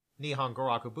Nihon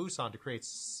Goraku Busan to create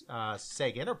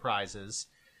Sega Enterprises,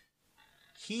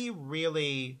 he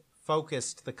really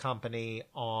focused the company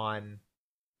on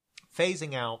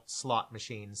phasing out slot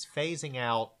machines, phasing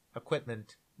out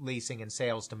equipment leasing and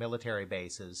sales to military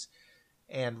bases,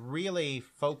 and really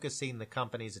focusing the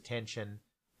company's attention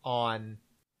on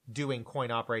doing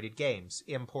coin-operated games,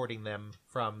 importing them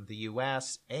from the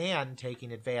U.S. and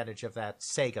taking advantage of that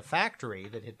Sega factory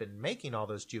that had been making all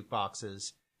those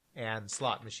jukeboxes and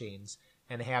slot machines,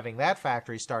 and having that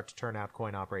factory start to turn out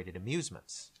coin-operated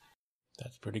amusements.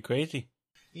 That's pretty crazy.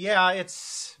 Yeah,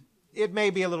 it may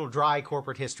be a little dry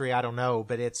corporate history, I don't know,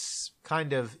 but it's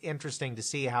kind of interesting to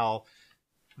see how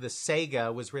the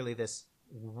Sega was really this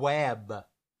web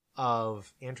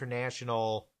of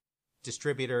international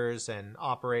distributors and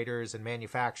operators and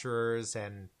manufacturers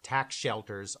and tax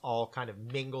shelters all kind of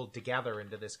mingled together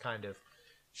into this kind of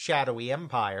shadowy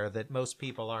empire that most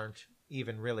people aren't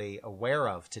even really aware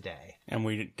of today. And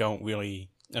we don't really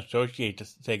associate the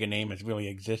Sega name as really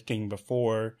existing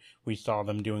before we saw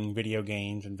them doing video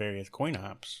games and various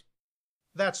coin-ops.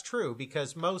 That's true,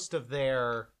 because most of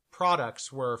their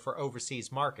products were for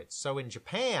overseas markets. So in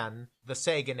Japan, the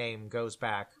Sega name goes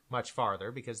back much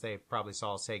farther because they probably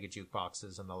saw Sega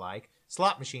jukeboxes and the like.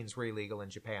 Slot machines were illegal in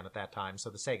Japan at that time, so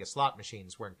the Sega slot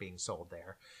machines weren't being sold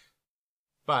there.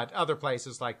 But other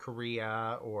places like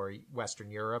Korea or Western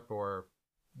Europe or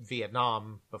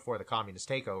Vietnam before the communist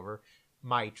takeover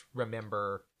might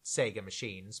remember Sega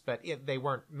machines, but they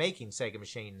weren't making Sega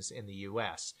machines in the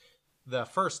U.S. The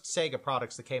first Sega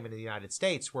products that came into the United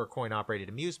States were coin-operated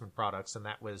amusement products, and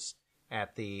that was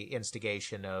at the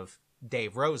instigation of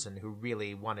Dave Rosen, who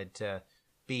really wanted to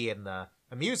be in the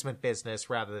amusement business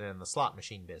rather than in the slot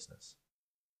machine business.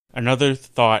 Another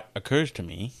thought occurs to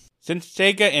me. Since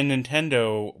Sega and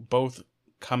Nintendo both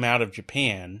come out of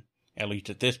Japan, at least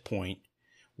at this point,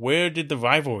 where did the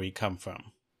rivalry come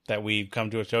from that we've come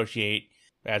to associate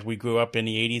as we grew up in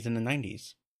the 80s and the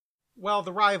 90s? Well,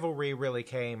 the rivalry really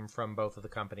came from both of the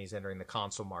companies entering the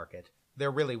console market.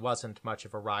 There really wasn't much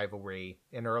of a rivalry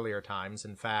in earlier times.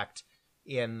 In fact,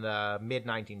 in the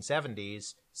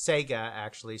mid-1970s, Sega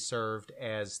actually served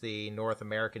as the North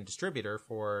American distributor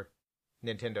for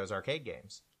Nintendo's arcade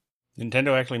games.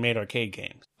 Nintendo actually made arcade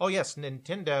games. Oh, yes,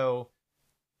 Nintendo's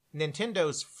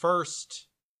first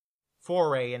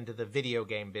foray into the video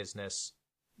game business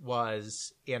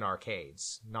was in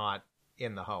arcades, not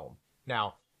in the home.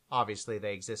 Now, obviously,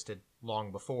 they existed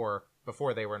long before.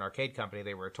 Before they were an arcade company,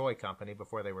 they were a toy company.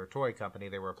 Before they were a toy company,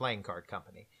 they were a playing card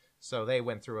company. So they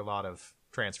went through a lot of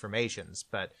transformations,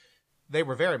 but they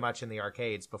were very much in the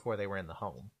arcades before they were in the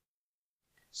home.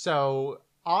 So,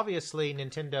 obviously,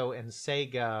 Nintendo and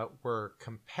Sega were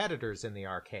competitors in the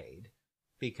arcade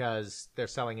because they're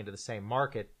selling into the same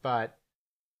market, but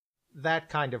that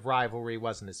kind of rivalry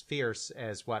wasn't as fierce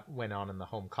as what went on in the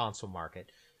home console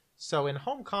market. So in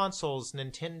home consoles,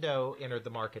 Nintendo entered the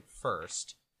market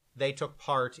first. They took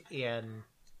part in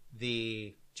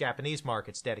the Japanese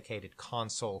market's dedicated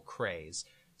console craze.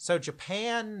 So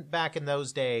Japan, back in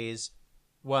those days,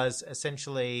 was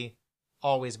essentially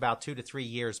always about 2 to 3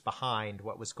 years behind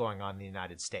what was going on in the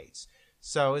United States.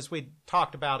 So as we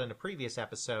talked about in a previous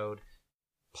episode,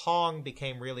 Pong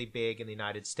became really big in the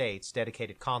United States,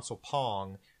 dedicated console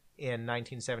Pong, in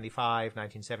 1975,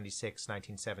 1976,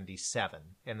 1977,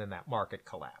 and then that market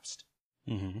collapsed.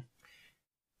 Mm-hmm.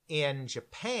 In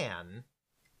Japan,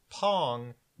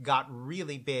 Pong got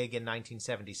really big in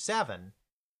 1977,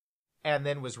 and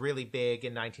then was really big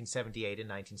in 1978 and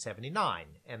 1979,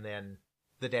 and then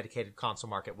the dedicated console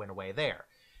market went away there.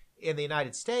 In the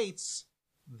United States,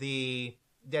 the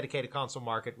dedicated console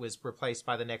market was replaced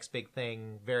by the next big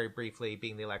thing, very briefly,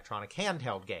 being the electronic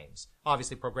handheld games.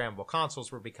 Obviously, programmable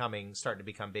consoles were starting to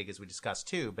become big, as we discussed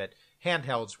too, but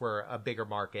handhelds were a bigger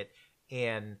market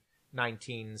in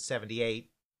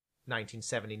 1978,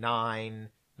 1979,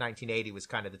 1980 was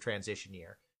kind of the transition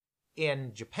year.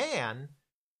 In Japan,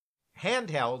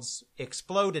 handhelds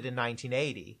exploded in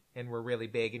 1980 and were really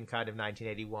big in kind of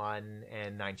 1981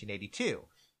 and 1982.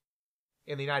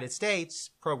 In the United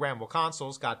States, programmable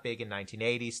consoles got big in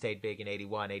 1980, stayed big in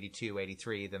 81, 82,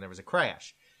 83, then there was a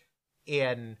crash.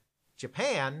 In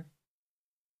Japan,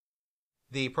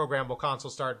 the programmable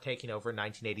consoles started taking over in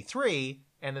 1983,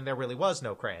 and then there really was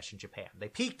no crash in Japan. They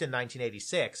peaked in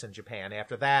 1986 in Japan.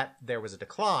 After that, there was a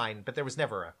decline, but there was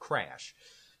never a crash.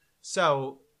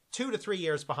 So, 2 to 3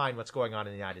 years behind what's going on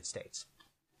in the United States.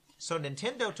 So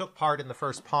Nintendo took part in the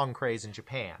first Pong craze in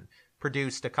Japan,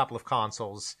 produced a couple of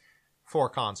consoles, 4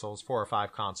 or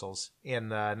 5 consoles in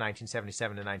the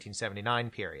 1977 to 1979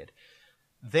 period.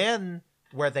 Then,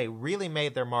 where they really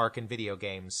made their mark in video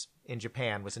games in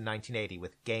Japan was in 1980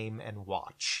 with Game &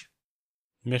 Watch.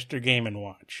 Mr. Game &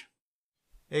 Watch.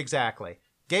 Exactly.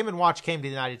 Game & Watch came to the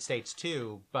United States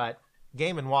too, but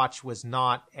Game & Watch was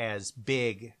not as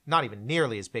big, not even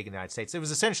nearly as big in the United States. It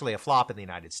was essentially a flop in the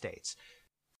United States.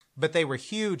 But they were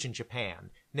huge in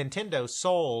Japan. Nintendo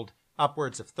sold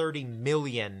upwards of 30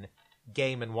 million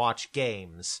Game & Watch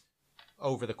games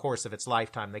over the course of its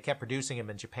lifetime. They kept producing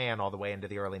them in Japan all the way into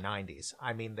the early 90s.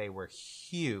 I mean, they were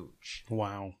huge.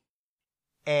 Wow.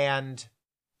 And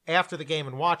after the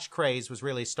Game & Watch craze was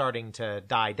really starting to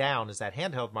die down as that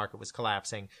handheld market was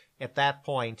collapsing, at that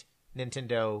point,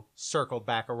 Nintendo circled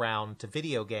back around to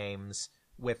video games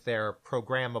with their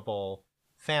programmable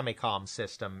Famicom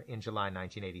system in July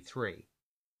 1983.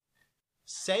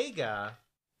 Sega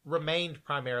remained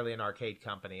primarily an arcade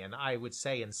company, and I would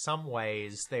say in some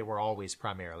ways they were always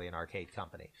primarily an arcade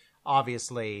company.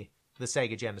 Obviously, the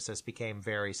Sega Genesis became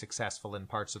very successful in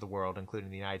parts of the world,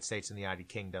 including the United States and the United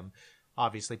Kingdom.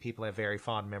 Obviously, people have very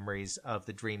fond memories of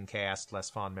the Dreamcast, less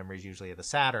fond memories usually of the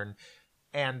Saturn,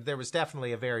 and there was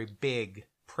definitely a very big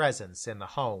presence in the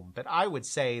home, but I would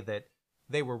say that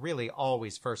they were really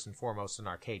always first and foremost an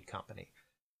arcade company.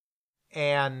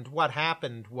 And what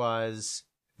happened was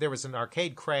there was an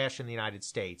arcade crash in the United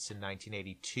States in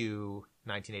 1982,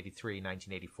 1983,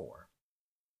 1984.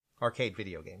 Arcade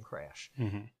video game crash.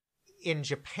 Mm-hmm. In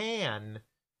Japan,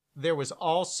 there was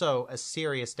also a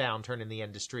serious downturn in the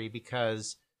industry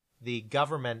because the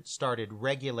government started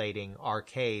regulating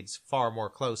arcades far more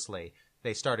closely.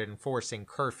 They started enforcing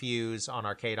curfews on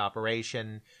arcade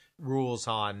operation, rules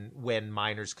on when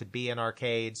minors could be in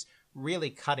arcades, really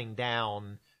cutting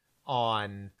down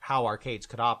on how arcades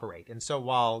could operate. And so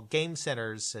while game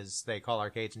centers, as they call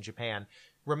arcades in Japan,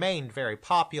 remained very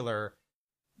popular,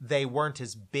 they weren't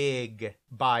as big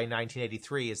by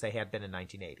 1983 as they had been in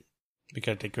 1980.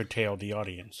 Because they curtailed the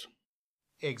audience.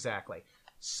 Exactly.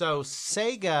 So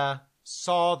Sega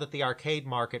saw that the arcade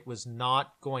market was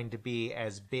not going to be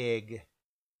as big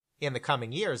in the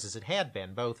coming years as it had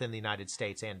been, both in the United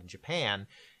States and in Japan,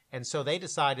 and so they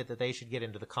decided that they should get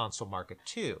into the console market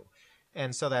too.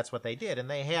 And so that's what they did. And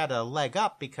they had a leg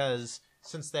up because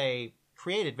since they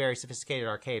created very sophisticated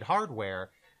arcade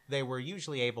hardware, they were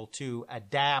usually able to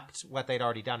adapt what they'd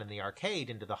already done in the arcade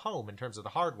into the home in terms of the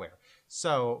hardware.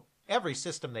 So every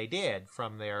system they did,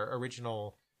 from their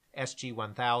original SG-1000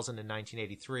 in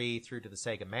 1983 through to the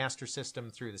Sega Master System,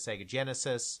 through the Sega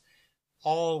Genesis,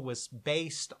 all was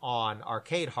based on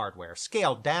arcade hardware.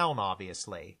 Scaled down,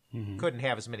 obviously. Mm-hmm. Couldn't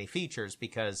have as many features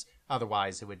because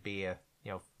otherwise it would be a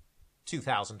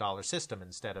 $2,000 system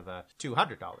instead of a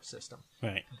 $200 system.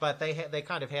 Right. But they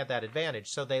kind of had that advantage,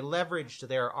 so they leveraged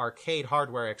their arcade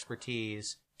hardware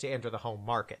expertise to enter the home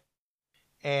market.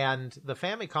 And the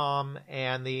Famicom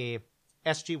and the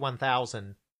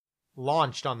SG-1000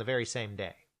 launched on the very same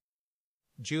day,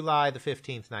 July the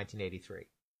 15th, 1983.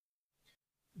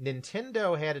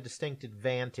 Nintendo had a distinct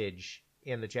advantage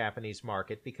in the Japanese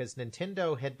market because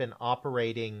Nintendo had been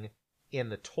operating in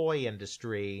the toy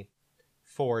industry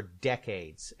for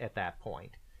decades at that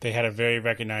point. They had a very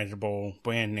recognizable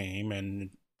brand name,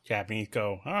 and Japanese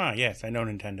go, yes, I know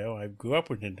Nintendo. I grew up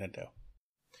with Nintendo.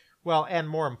 Well, and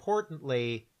more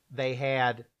importantly, they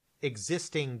had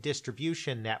existing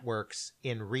distribution networks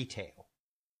in retail.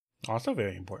 Also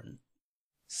very important.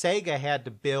 Sega had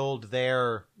to build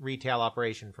their retail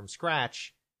operation from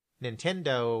scratch.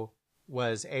 Nintendo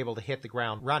was able to hit the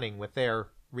ground running with their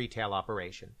retail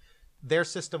operation. Their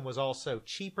system was also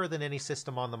cheaper than any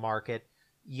system on the market,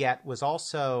 yet was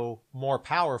also more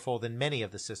powerful than many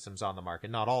of the systems on the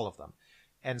market, not all of them.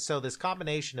 And so this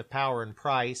combination of power and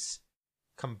price,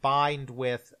 combined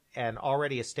with an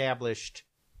already established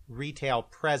retail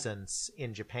presence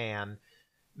in Japan,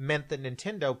 meant that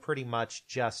Nintendo pretty much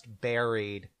just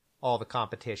buried all the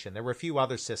competition. There were a few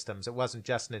other systems. It wasn't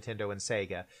just Nintendo and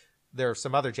Sega. There are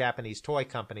some other Japanese toy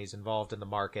companies involved in the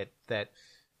market that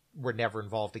were never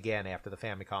involved again after the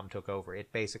Famicom took over.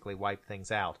 It basically wiped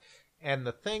things out. And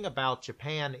the thing about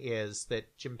Japan is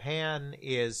that Japan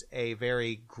is a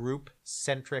very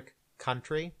group-centric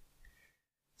country.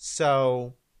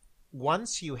 So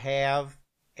once you have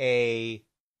a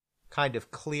kind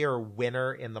of clear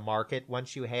winner in the market,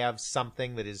 once you have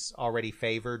something that is already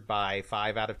favored by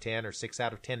 5 out of 10 or 6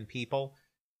 out of 10 people,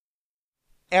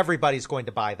 everybody's going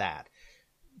to buy that.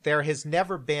 There has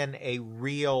never been a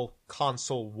real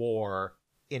console war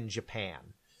in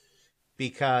Japan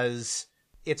because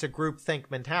it's a groupthink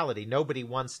mentality. Nobody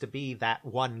wants to be that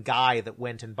one guy that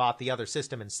went and bought the other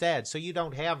system instead. So you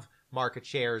don't have market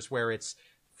shares where it's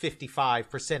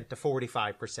 55% to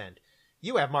 45%.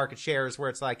 You have market shares where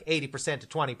it's like 80% to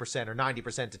 20% or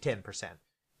 90% to 10%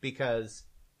 because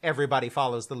everybody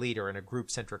follows the leader in a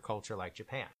group-centric culture like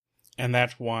Japan. And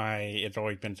that's why it's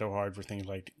always been so hard for things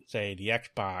like, say, the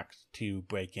Xbox to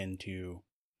break into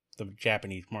the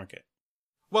Japanese market.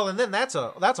 Well, and then that's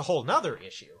a whole nother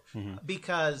issue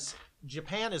because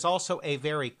Japan is also a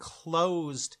very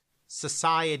closed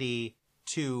society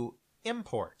to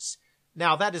imports.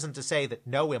 Now, that isn't to say that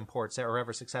no imports are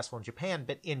ever successful in Japan,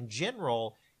 but in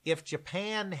general, if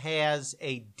Japan has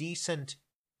a decent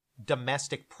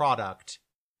domestic product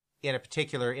in a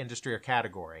particular industry or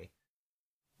category,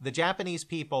 the Japanese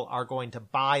people are going to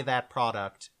buy that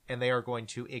product and they are going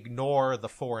to ignore the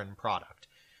foreign product.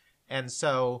 And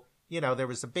so, there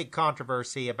was a big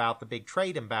controversy about the big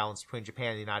trade imbalance between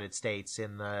Japan and the United States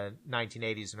in the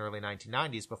 1980s and early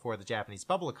 1990s before the Japanese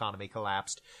bubble economy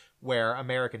collapsed, where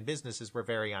American businesses were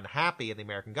very unhappy and the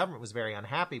American government was very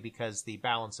unhappy because the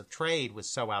balance of trade was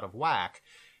so out of whack.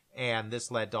 And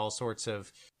this led to all sorts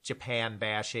of Japan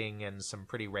bashing and some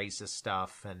pretty racist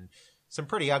stuff and some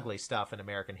pretty ugly stuff in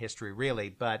American history, really.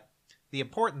 But the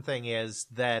important thing is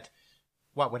that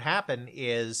what would happen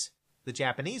is the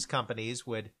Japanese companies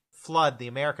would flood the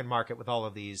American market with all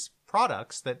of these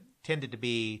products that tended to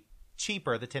be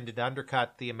cheaper, that tended to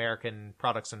undercut the American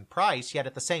products in price, yet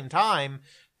at the same time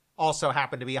also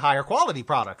happened to be higher quality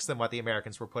products than what the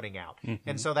Americans were putting out.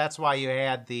 And so that's why you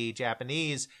had the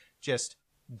Japanese just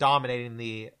dominating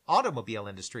the automobile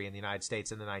industry in the United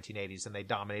States in the 1980s, and they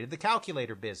dominated the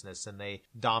calculator business, and they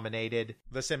dominated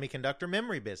the semiconductor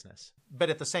memory business. But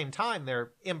at the same time,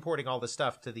 they're importing all this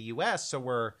stuff to the U.S., so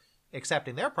we're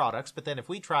accepting their products, but then if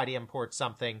we try to import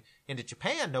something into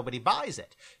Japan, nobody buys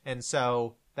it. And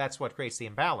so that's what creates the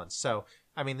imbalance. So,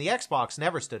 I mean, the Xbox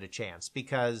never stood a chance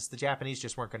because the Japanese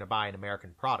just weren't going to buy an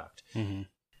American product.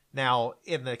 Now,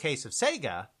 in the case of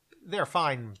Sega, they're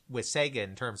fine with Sega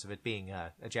in terms of it being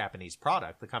a Japanese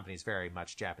product. The company's very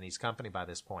much a Japanese company by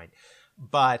this point.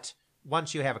 But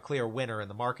once you have a clear winner in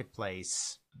the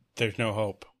marketplace, there's no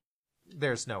hope.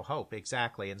 There's no hope,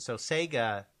 exactly. And so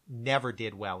Sega never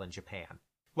did well in Japan.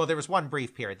 Well, there was one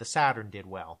brief period. The Saturn did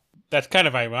well. That's kind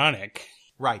of ironic.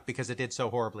 Right, because it did so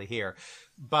horribly here.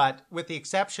 But with the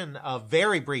exception of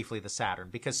very briefly the Saturn,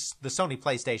 because the Sony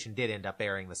PlayStation did end up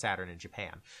airing the Saturn in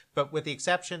Japan. But with the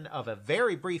exception of a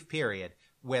very brief period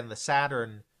when the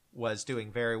Saturn was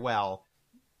doing very well,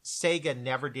 Sega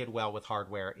never did well with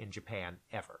hardware in Japan,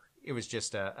 ever. It was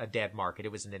just a dead market.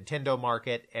 It was a Nintendo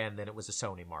market, and then it was a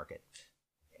Sony market.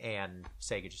 And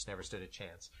Sega just never stood a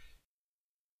chance.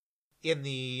 In the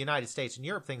United States and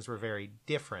Europe, things were very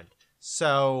different.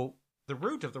 So the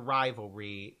root of the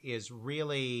rivalry is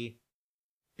really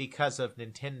because of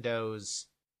Nintendo's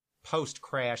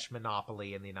post-crash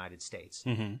monopoly in the United States.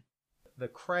 The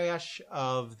crash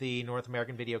of the North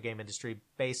American video game industry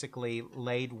basically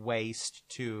laid waste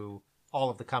to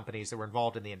all of the companies that were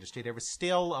involved in the industry. There was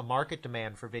still a market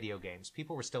demand for video games.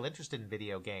 People were still interested in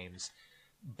video games,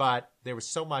 but there was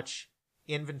so much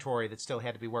inventory that still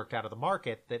had to be worked out of the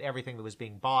market that everything that was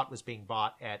being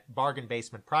bought at bargain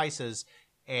basement prices,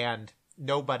 and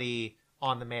nobody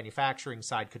on the manufacturing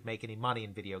side could make any money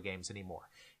in video games anymore.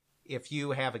 If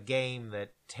you have a game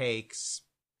that takes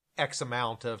X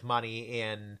amount of money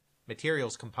in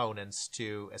materials components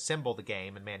to assemble the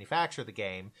game and manufacture the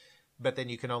game, but then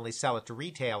you can only sell it to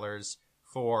retailers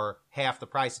for half the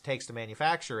price it takes to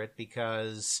manufacture it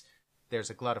because there's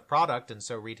a glut of product, and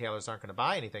so retailers aren't going to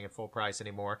buy anything at full price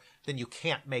anymore, then you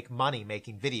can't make money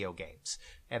making video games.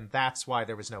 And that's why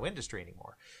there was no industry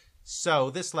anymore. So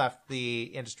this left the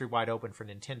industry wide open for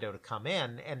Nintendo to come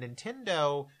in, and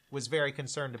Nintendo was very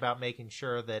concerned about making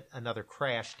sure that another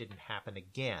crash didn't happen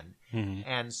again. Mhm.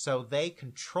 And so they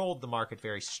controlled the market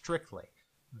very strictly.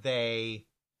 They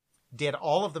did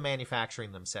all of the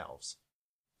manufacturing themselves.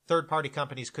 Third-party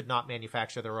companies could not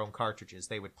manufacture their own cartridges.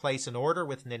 They would place an order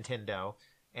with Nintendo,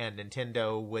 and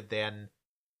Nintendo would then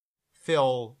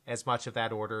fill as much of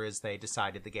that order as they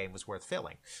decided the game was worth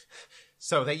filling.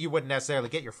 So that you wouldn't necessarily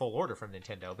get your full order from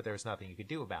Nintendo, but there was nothing you could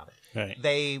do about it. Right.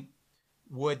 They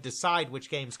would decide which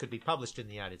games could be published in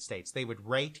the United States. They would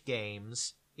rate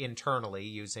games internally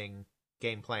using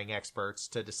game-playing experts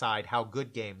to decide how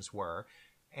good games were,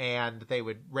 and they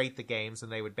would rate the games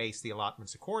and they would base the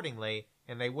allotments accordingly,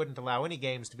 and they wouldn't allow any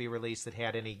games to be released that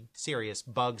had any serious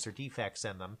bugs or defects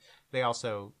in them. They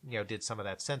also, did some of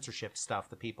that censorship stuff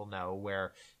that people know,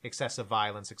 where excessive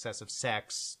violence, excessive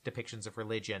sex, depictions of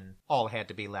religion, all had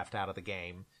to be left out of the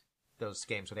game. Those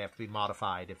games would have to be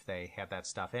modified if they had that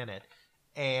stuff in it.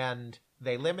 And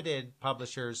they limited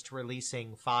publishers to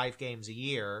releasing 5 games a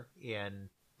year in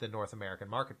the North American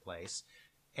marketplace.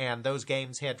 And those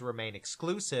games had to remain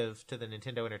exclusive to the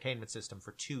Nintendo Entertainment System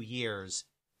for 2 years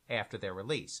after their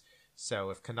release. So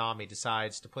if Konami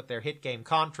decides to put their hit game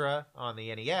Contra on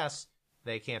the NES,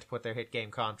 they can't put their hit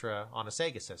game Contra on a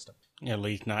Sega system. At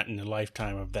least not in the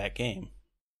lifetime of that game.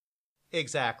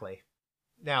 Exactly.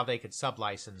 Now they could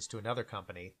sublicense to another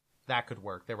company. That could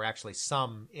work. There were actually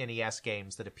some NES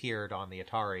games that appeared on the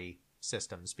Atari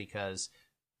systems because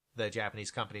the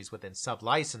Japanese companies would then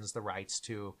sublicense the rights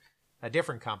to a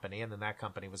different company, and then that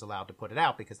company was allowed to put it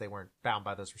out because they weren't bound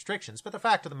by those restrictions. But the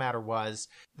fact of the matter was,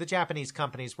 the Japanese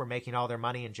companies were making all their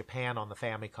money in Japan on the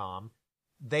Famicom.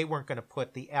 They weren't going to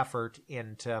put the effort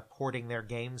into porting their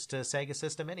games to Sega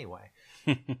system anyway.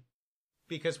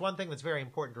 Because one thing that's very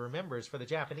important to remember is for the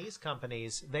Japanese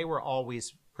companies, they were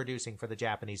always producing for the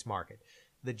Japanese market.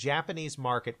 The Japanese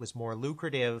market was more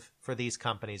lucrative for these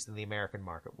companies than the American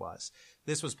market was.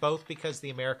 This was both because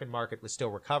the American market was still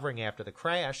recovering after the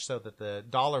crash, so that the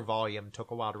dollar volume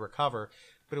took a while to recover,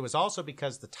 but it was also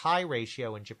because the tie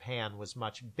ratio in Japan was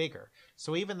much bigger.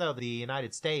 So even though the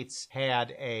United States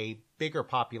had a bigger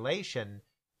population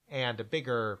and a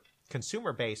bigger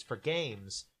consumer base for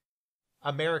games,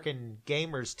 American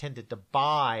gamers tended to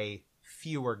buy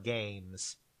fewer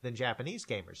games than Japanese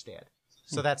gamers did.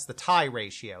 So that's the tie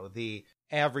ratio, the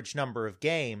average number of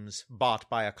games bought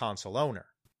by a console owner.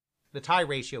 The tie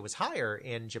ratio was higher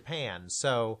in Japan,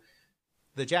 so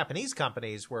the Japanese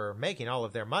companies were making all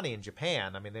of their money in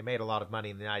Japan. I mean, they made a lot of money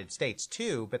in the United States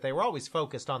too, but they were always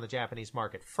focused on the Japanese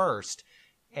market first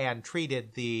and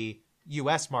treated the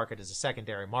U.S. market as a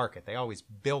secondary market. They always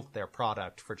built their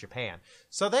product for Japan.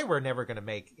 So they were never going to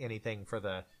make anything for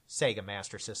the Sega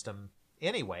Master System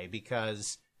anyway,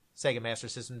 because Sega Master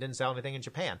System didn't sell anything in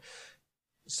Japan.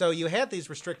 So you had these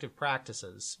restrictive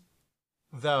practices,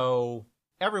 though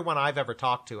everyone I've ever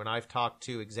talked to, and I've talked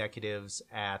to executives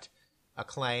at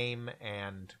Acclaim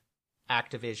and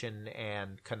Activision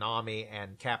and Konami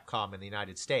and Capcom in the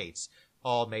United States,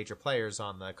 all major players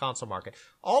on the console market,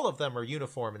 all of them are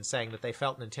uniform in saying that they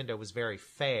felt Nintendo was very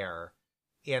fair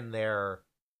in their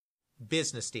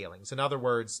business dealings. In other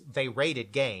words, they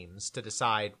rated games to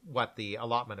decide what the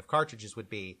allotment of cartridges would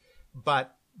be,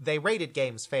 but they rated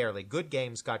games fairly. Good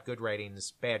games got good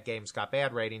ratings, bad games got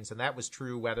bad ratings, and that was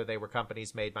true whether they were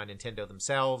companies made by Nintendo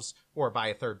themselves or by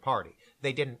a third party.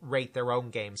 They didn't rate their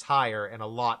own games higher and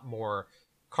allot more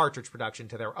cartridge production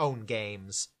to their own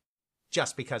games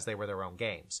just because they were their own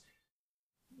games.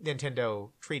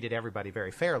 Nintendo treated everybody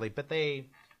very fairly, but it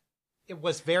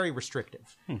was very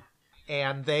restrictive.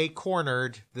 And they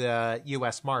cornered the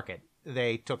U.S. market.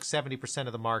 They took 70%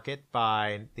 of the market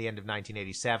by the end of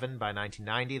 1987. By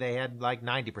 1990, they had like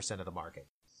 90% of the market.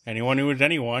 Anyone who was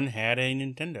anyone had a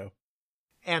Nintendo.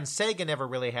 And Sega never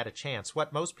really had a chance.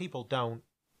 What most people don't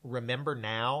remember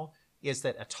now is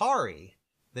that Atari,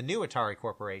 the new Atari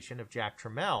Corporation of Jack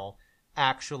Tramiel,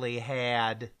 actually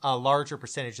had a larger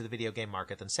percentage of the video game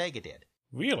market than Sega did.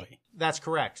 Really? That's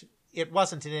correct. It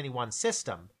wasn't in any one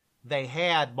system. They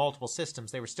had multiple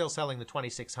systems. They were still selling the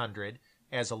 2600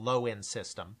 as a low-end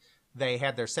system. They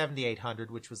had their 7800,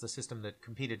 which was the system that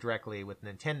competed directly with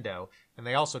Nintendo, and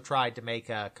they also tried to make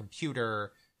a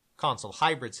computer console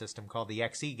hybrid system called the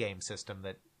XE game system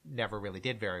that never really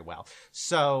did very well.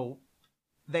 So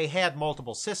they had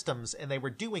multiple systems, and they were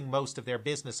doing most of their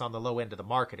business on the low end of the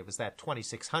market. It was that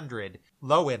 2600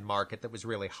 low-end market that was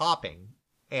really hopping,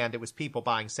 and it was people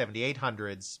buying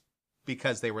 7800s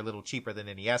because they were a little cheaper than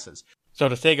NESs. So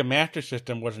the Sega Master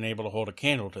System wasn't able to hold a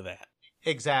candle to that.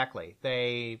 Exactly.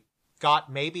 They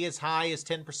got maybe as high as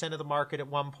 10% of the market at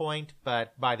one point,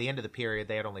 but by the end of the period,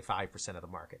 they had only 5% of the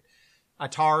market.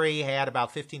 Atari had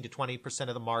about 15 to 20%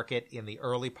 of the market in the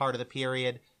early part of the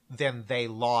period. Then they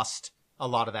lost a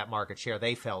lot of that market share.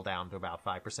 They fell down to about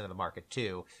 5% of the market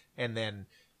too. And then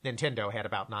Nintendo had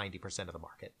about 90% of the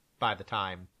market by the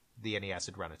time the NES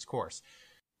had run its course.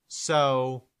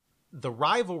 So the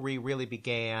rivalry really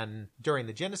began during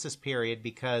the Genesis period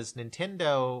because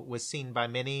Nintendo was seen by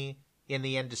many in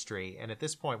the industry. And at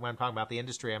this point, when I'm talking about the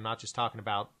industry, I'm not just talking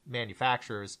about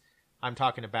manufacturers. I'm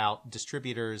talking about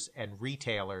distributors and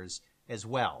retailers as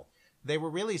well. They were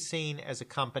really seen as a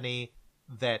company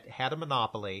that had a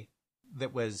monopoly,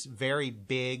 that was very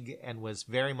big and was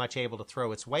very much able to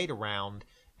throw its weight around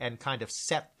and kind of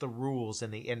set the rules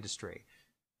in the industry.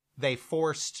 They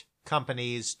forced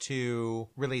companies to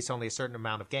release only a certain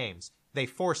amount of games. They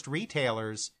forced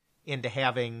retailers into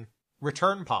having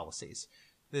return policies.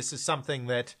 This is something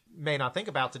that may not think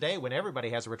about today when everybody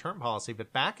has a return policy,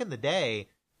 but back in the day,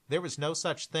 there was no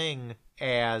such thing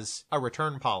as a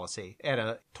return policy at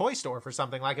a toy store for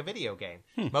something like a video game.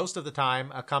 Most of the time,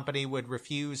 a company would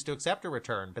refuse to accept a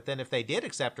return, but then if they did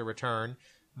accept a return,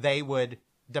 they would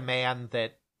demand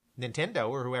that Nintendo,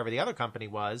 or whoever the other company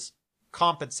was,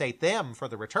 compensate them for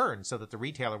the return so that the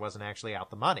retailer wasn't actually out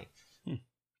the money.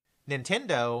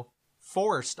 Nintendo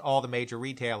forced all the major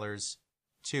retailers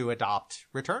to adopt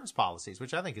returns policies,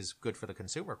 which I think is good for the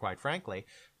consumer, quite frankly,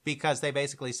 because they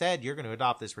basically said, you're going to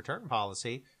adopt this return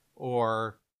policy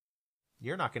or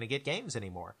you're not going to get games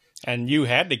anymore. And you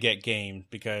had to get games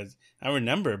because I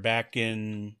remember back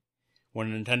in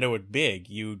when Nintendo was big,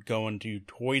 you'd go into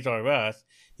Toys R Us,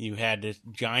 you had this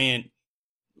giant,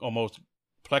 almost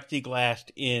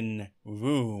plexiglassed-in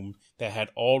room that had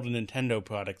all the Nintendo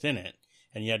products in it.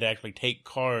 And you had to actually take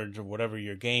cards of whatever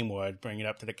your game was, bring it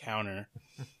up to the counter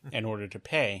in order to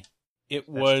pay. It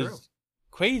was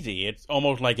crazy. It's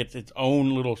almost like it's its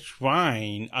own little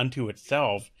shrine unto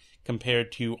itself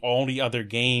compared to all the other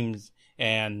games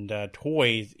and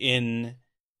toys in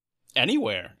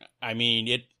anywhere. I mean,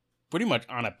 it's pretty much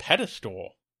on a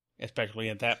pedestal, especially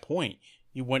at that point.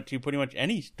 You went to pretty much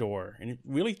any store. And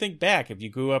really think back, if you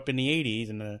grew up in the 80s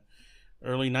and the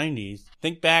early 90s,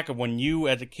 think back of when you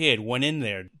as a kid went in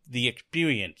there, the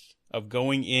experience of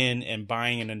going in and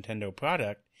buying a Nintendo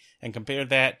product, and compare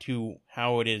that to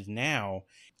how it is now.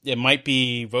 It might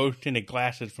be rose-tinted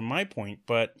glasses from my point,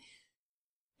 but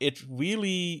it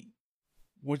really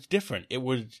was different. It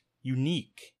was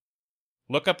unique.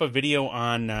 Look up a video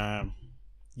on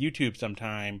YouTube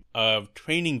sometime of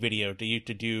training videos they used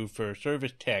to do for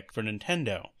service tech for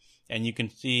Nintendo, and you can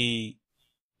see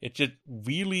it's just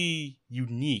really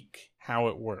unique how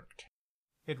it worked.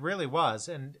 It really was.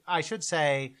 And I should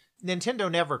say,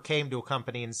 Nintendo never came to a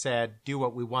company and said, do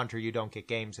what we want or you don't get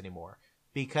games anymore.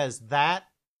 Because that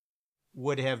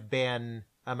would have been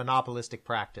a monopolistic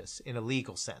practice in a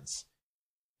legal sense.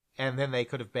 And then they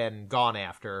could have been gone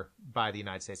after by the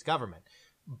United States government.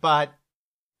 But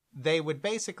they would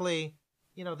basically,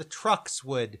 the trucks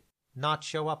would not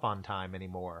show up on time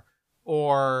anymore.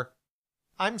 Or,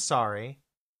 I'm sorry,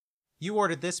 you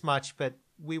ordered this much, but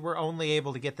we were only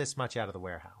able to get this much out of the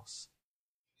warehouse.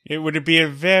 It would be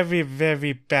very,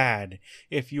 very bad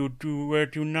if you were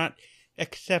to not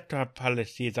accept our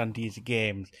policies on these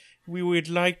games. We would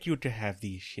like you to have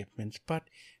these shipments, but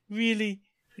really,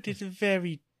 it is a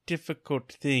very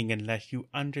difficult thing unless you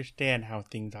understand how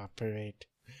things operate.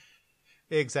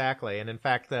 Exactly. And in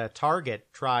fact, the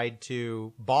Target tried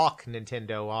to balk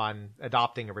Nintendo on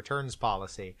adopting a returns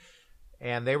policy.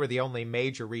 And they were the only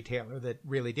major retailer that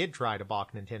really did try to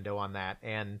balk Nintendo on that.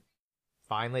 And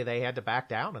finally, they had to back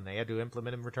down and they had to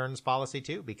implement a returns policy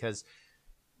too, because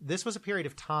this was a period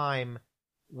of time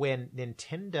when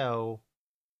Nintendo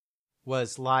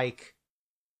was like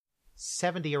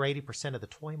 70 or 80% of the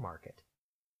toy market.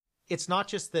 It's not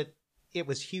just that it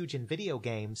was huge in video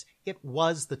games, it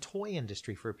was the toy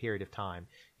industry for a period of time.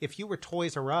 If you were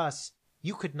Toys R Us,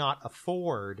 you could not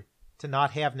afford to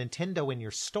not have Nintendo in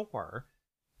your store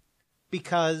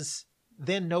because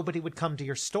then nobody would come to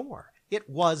your store. It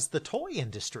was the toy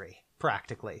industry,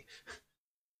 practically.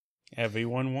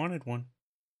 Everyone wanted one.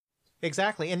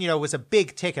 Exactly. And, it was a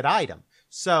big ticket item,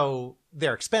 so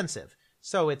they're expensive.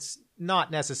 So it's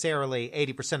not necessarily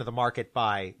 80% of the market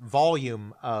by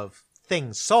volume of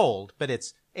things sold, but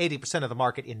it's 80% of the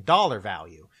market in dollar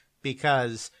value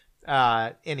because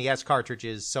NES cartridge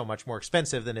is so much more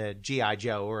expensive than a G.I.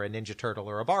 Joe or a Ninja Turtle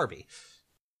or a Barbie.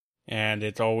 And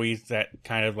it's always that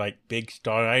kind of like big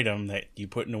star item that you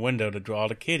put in the window to draw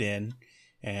the kid in.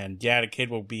 And yeah, the kid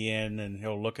will be in and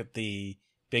he'll look at the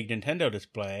big Nintendo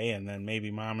display, and then maybe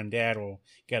mom and dad will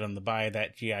get him to buy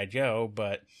that G.I. Joe.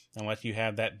 But unless you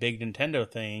have that big Nintendo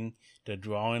thing to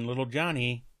draw in little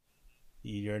Johnny,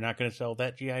 you're not going to sell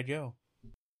that G.I. Joe.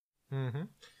 Mm-hmm.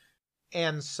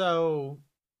 And so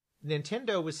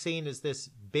Nintendo was seen as this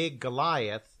big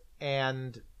Goliath,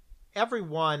 and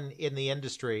everyone in the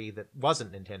industry that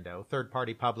wasn't Nintendo,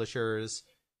 third-party publishers,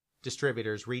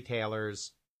 distributors,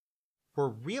 retailers, were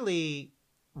really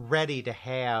ready to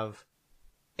have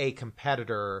a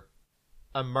competitor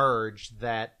emerge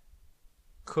that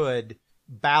could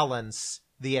balance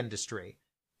the industry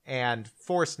and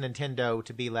force Nintendo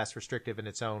to be less restrictive in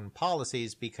its own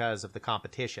policies because of the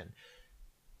competition.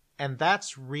 And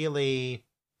that's really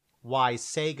why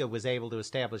Sega was able to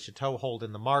establish a toehold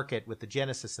in the market with the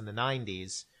Genesis in the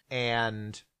 90s,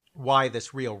 and why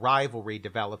this real rivalry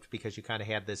developed, because you kind of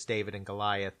had this David and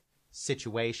Goliath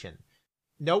situation.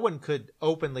 No one could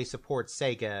openly support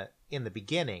Sega in the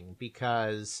beginning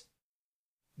because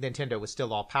Nintendo was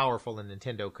still all powerful, and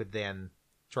Nintendo could then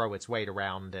throw its weight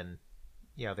around and,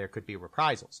 there could be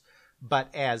reprisals.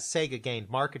 But as Sega gained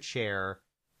market share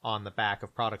on the back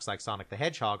of products like Sonic the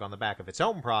Hedgehog, on the back of its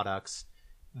own products,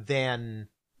 then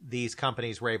these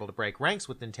companies were able to break ranks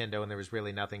with Nintendo, and there was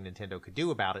really nothing Nintendo could do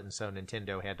about it, and so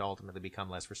Nintendo had to ultimately become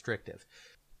less restrictive.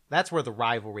 That's where the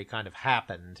rivalry kind of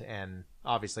happened, and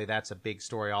obviously that's a big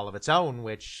story all of its own,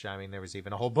 which, there was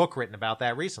even a whole book written about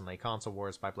that recently, Console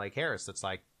Wars by Blake Harris, that's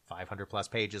like 500 plus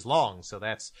pages long, so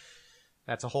that's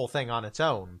a whole thing on its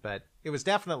own. But it was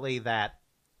definitely that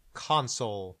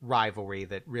console rivalry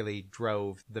that really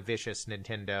drove the vicious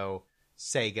Nintendo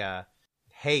Sega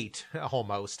hate,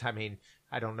 almost.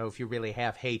 I don't know if you really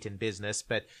have hate in business,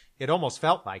 but it almost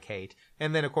felt like hate.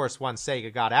 And then, of course, once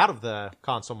Sega got out of the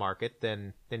console market,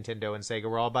 then Nintendo and Sega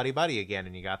were all buddy-buddy again,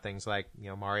 and you got things like,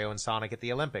 Mario and Sonic at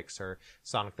the Olympics, or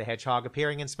Sonic the Hedgehog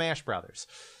appearing in Smash Brothers.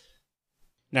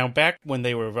 Now, back when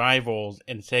they were rivals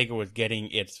and Sega was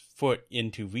getting its foot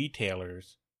into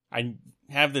retailers, I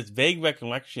have this vague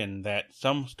recollection that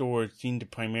some stores seemed to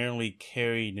primarily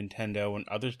carry Nintendo and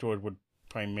other stores would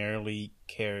primarily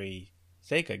carry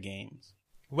Sega games.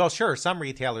 Well, sure, some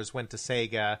retailers went to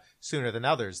Sega sooner than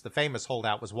others. The famous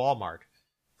holdout was Walmart.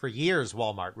 For years,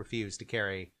 Walmart refused to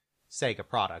carry Sega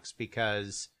products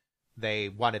because they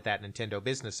wanted that Nintendo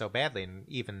business so badly, and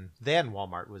even then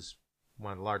Walmart was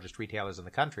one of the largest retailers in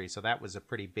the country, so that was a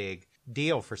pretty big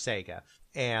deal for Sega.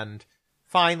 And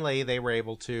finally, they were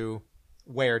able to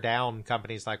wear down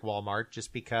companies like Walmart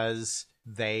just because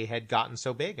they had gotten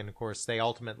so big. And of course, they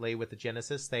ultimately, with the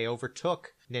Genesis, they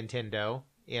overtook Nintendo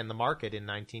in the market in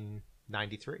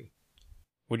 1993.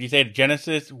 Would you say the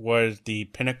Genesis was the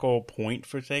pinnacle point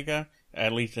for Sega,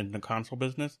 at least in the console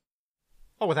business?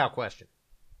 Oh, without question.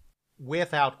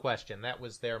 Without question. That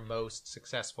was their most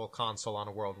successful console on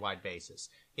a worldwide basis.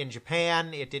 In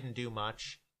Japan, it didn't do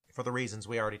much for the reasons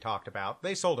we already talked about.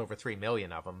 They sold over 3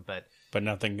 million of them, but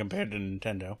nothing compared to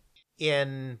Nintendo.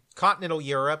 In continental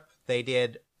Europe, they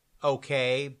did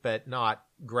okay, but not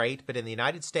great. But in the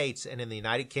United States and in the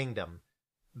United Kingdom,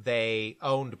 they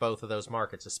owned both of those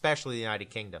markets, especially the United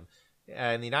Kingdom.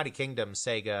 In the United Kingdom,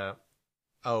 Sega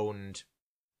owned,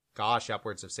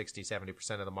 upwards of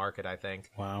 60-70% of the market, I think.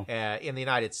 Wow. In the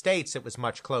United States, it was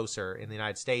much closer. In the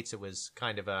United States, it was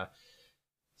kind of a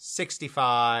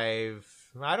 65...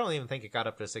 I don't even think it got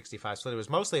up to a 65 split. It was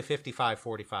mostly a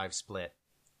 55-45 split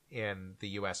in the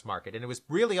U.S. market. And it was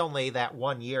really only that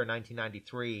 1 year,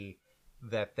 1993,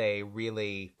 that they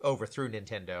really overthrew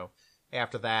Nintendo.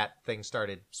 After that, things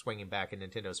started swinging back in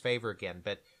Nintendo's favor again.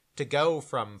 But to go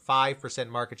from 5%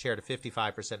 market share to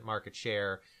 55% market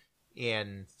share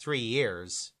in 3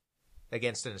 years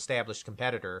against an established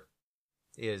competitor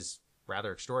is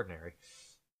rather extraordinary.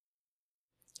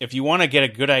 If you want to get a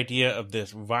good idea of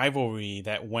this rivalry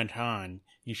that went on,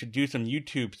 you should do some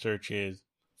YouTube searches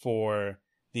for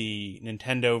the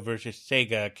Nintendo versus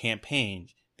Sega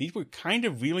campaigns. These were kind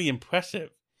of really impressive.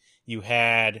 You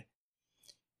had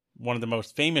one of the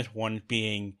most famous ones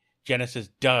being Genesis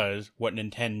does what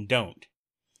Nintendo don't.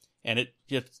 And it's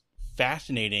just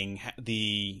fascinating,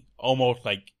 the almost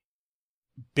like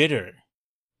bitter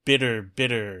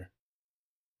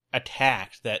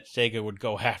attacks that Sega would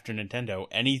go after Nintendo.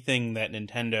 Anything that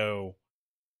Nintendo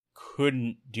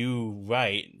couldn't do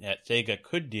right, that Sega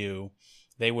could do,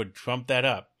 they would trump that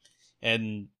up.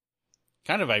 And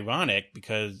kind of ironic,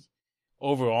 because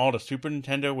overall the Super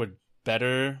Nintendo was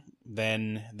better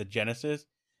than the Genesis.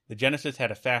 The Genesis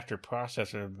had a faster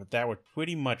processor, but that was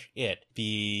pretty much it.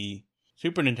 The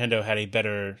Super Nintendo had a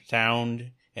better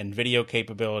sound and video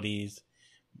capabilities,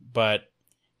 but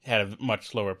had a much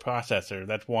slower processor.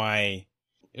 That's why,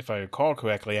 if I recall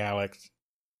correctly, Alex,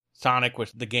 Sonic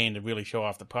was the game to really show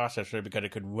off the processor because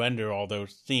it could render all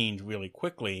those scenes really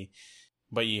quickly.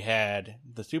 But you had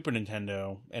the Super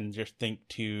Nintendo, and just think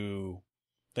to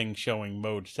things showing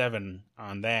Mode 7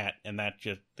 on that, and that's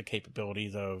just the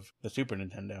capabilities of the Super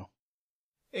Nintendo.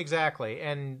 Exactly,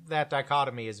 and that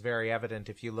dichotomy is very evident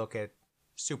if you look at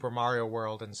Super Mario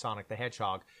World and Sonic the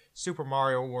Hedgehog. Super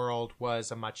Mario World was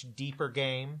a much deeper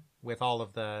game with all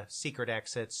of the secret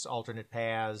exits, alternate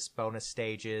paths, bonus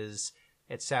stages,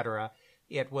 etc.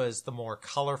 It was the more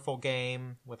colorful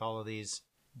game with all of these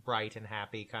bright and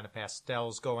happy kind of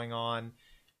pastels going on,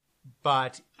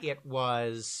 but it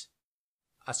was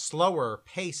a slower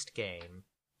paced game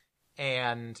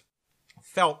and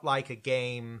felt like a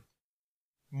game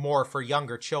more for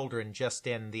younger children just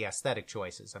in the aesthetic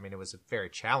choices. I mean, it was a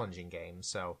very challenging game,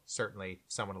 so certainly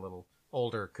someone a little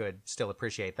older could still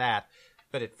appreciate that,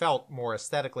 but it felt more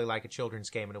aesthetically like a children's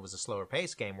game, and it was a slower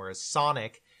paced game, whereas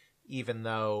Sonic, even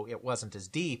though it wasn't as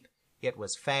deep, it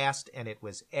was fast and it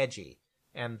was edgy.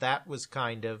 And that was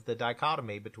kind of the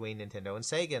dichotomy between Nintendo and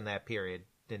Sega in that period.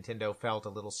 Nintendo felt a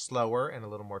little slower and a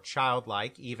little more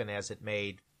childlike, even as it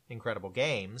made incredible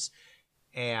games.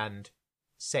 And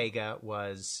Sega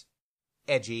was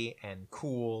edgy and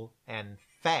cool and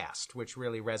fast, which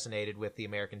really resonated with the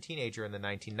American teenager in the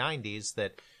 1990s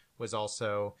that was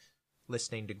also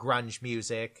listening to grunge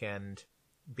music and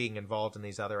being involved in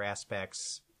these other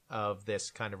aspects of this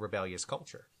kind of rebellious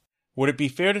culture. Would it be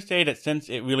fair to say that since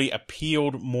it really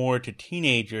appealed more to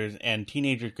teenagers and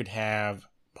teenagers could have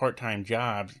part-time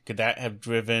jobs, could that have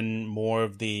driven more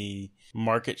of the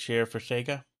market share for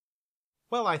Sega?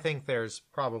 Well, I think there's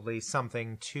probably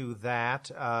something to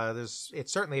that. It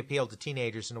certainly appealed to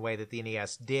teenagers in a way that the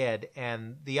NES did,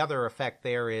 and the other effect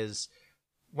there is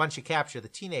once you capture the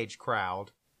teenage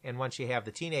crowd, and once you have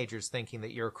the teenagers thinking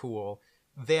that you're cool,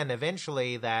 then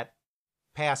eventually that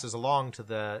passes along to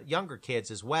the younger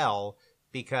kids as well,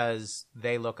 because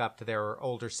they look up to their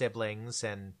older siblings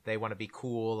and they want to be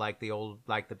cool like the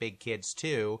big kids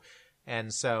too.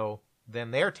 And so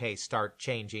then their tastes start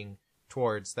changing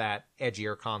towards that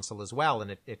edgier console as well,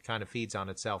 and it kind of feeds on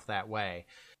itself that way.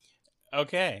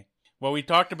 Okay. Well, we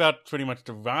talked about pretty much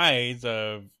the rise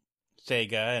of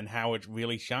Sega and how it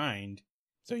really shined.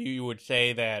 So you would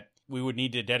say that we would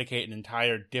need to dedicate an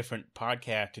entire different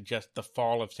podcast to just the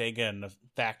fall of Sega and the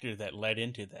factors that led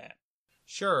into that.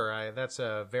 Sure, that's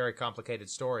a very complicated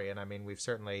story, and I mean, we've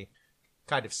certainly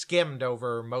kind of skimmed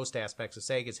over most aspects of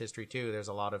Sega's history, too. There's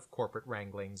a lot of corporate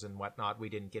wranglings and whatnot we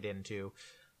didn't get into,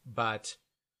 but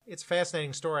it's a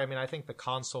fascinating story. I mean, I think the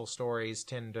console stories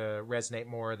tend to resonate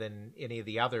more than any of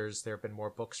the others. There have been more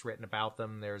books written about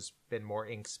them. There's been more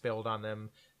ink spilled on them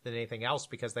than anything else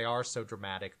because they are so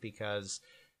dramatic, because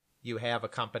you have a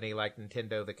company like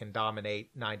Nintendo that can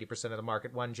dominate 90% of the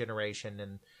market one generation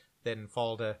and then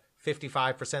fall to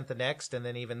 55% the next, and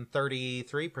then even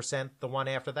 33% the one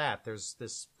after that. There's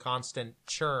this constant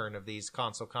churn of these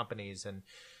console companies, and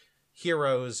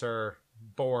heroes are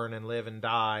born and live and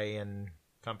die, and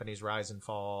companies rise and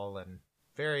fall, and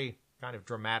very kind of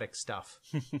dramatic stuff.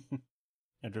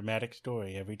 A dramatic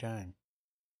story every time.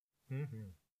 Mm-hmm.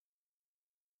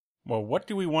 Well, what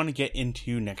do we want to get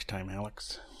into next time,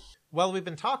 Alex? Well, we've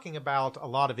been talking about a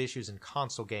lot of issues in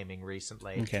console gaming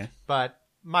recently. Okay. But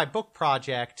my book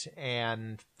project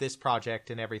and this project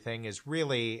and everything is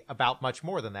really about much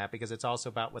more than that, because it's also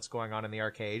about what's going on in the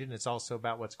arcade, and it's also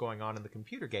about what's going on in the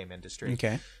computer game industry.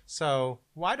 Okay. So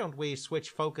why don't we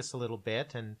switch focus a little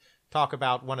bit and talk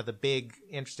about one of the big,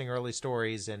 interesting early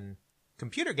stories in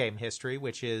computer game history,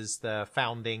 which is the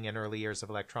founding and early years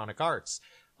of Electronic Arts.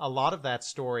 A lot of that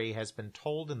story has been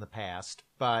told in the past,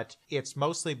 but it's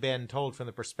mostly been told from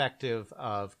the perspective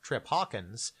of Trip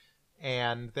Hawkins.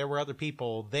 And there were other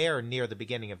people there near the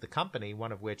beginning of the company,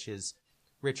 one of which is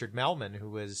Richard Melman, who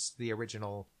was the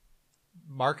original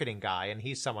marketing guy. And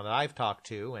he's someone that I've talked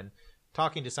to. And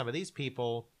talking to some of these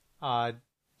people, a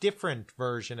different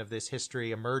version of this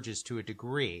history emerges to a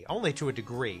degree. Only to a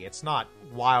degree. It's not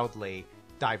wildly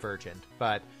divergent.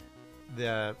 But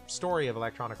the story of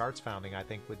Electronic Arts founding, I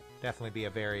think, would definitely be a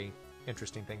very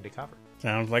interesting thing to cover.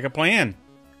 Sounds like a plan.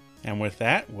 And with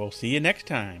that, we'll see you next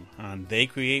time on They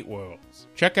Create Worlds.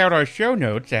 Check out our show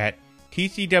notes at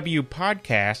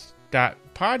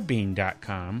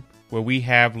tcwpodcast.podbean.com, where we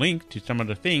have links to some of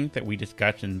the things that we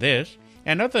discuss in this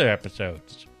and other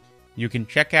episodes. You can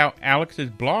check out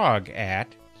Alex's blog at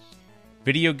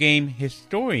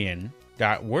videogamehistorian.com.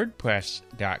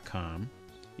 tcwpodcast.wordpress.com,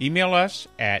 email us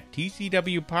at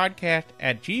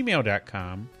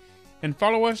tcwpodcast@gmail.com, and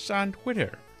follow us on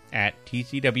Twitter at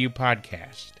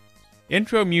tcwpodcast.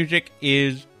 Intro music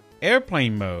is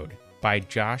Airplane Mode by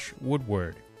Josh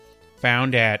Woodward,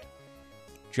 found at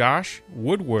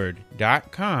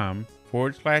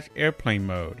joshwoodward.com/airplane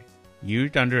mode,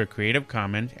 used under a Creative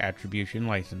Commons Attribution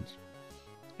License.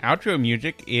 Outro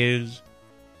music is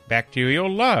Bacterial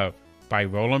Love by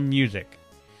Roland Music,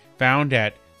 found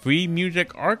at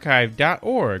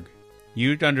freemusicarchive.org,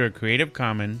 used under a Creative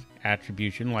Commons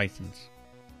Attribution License.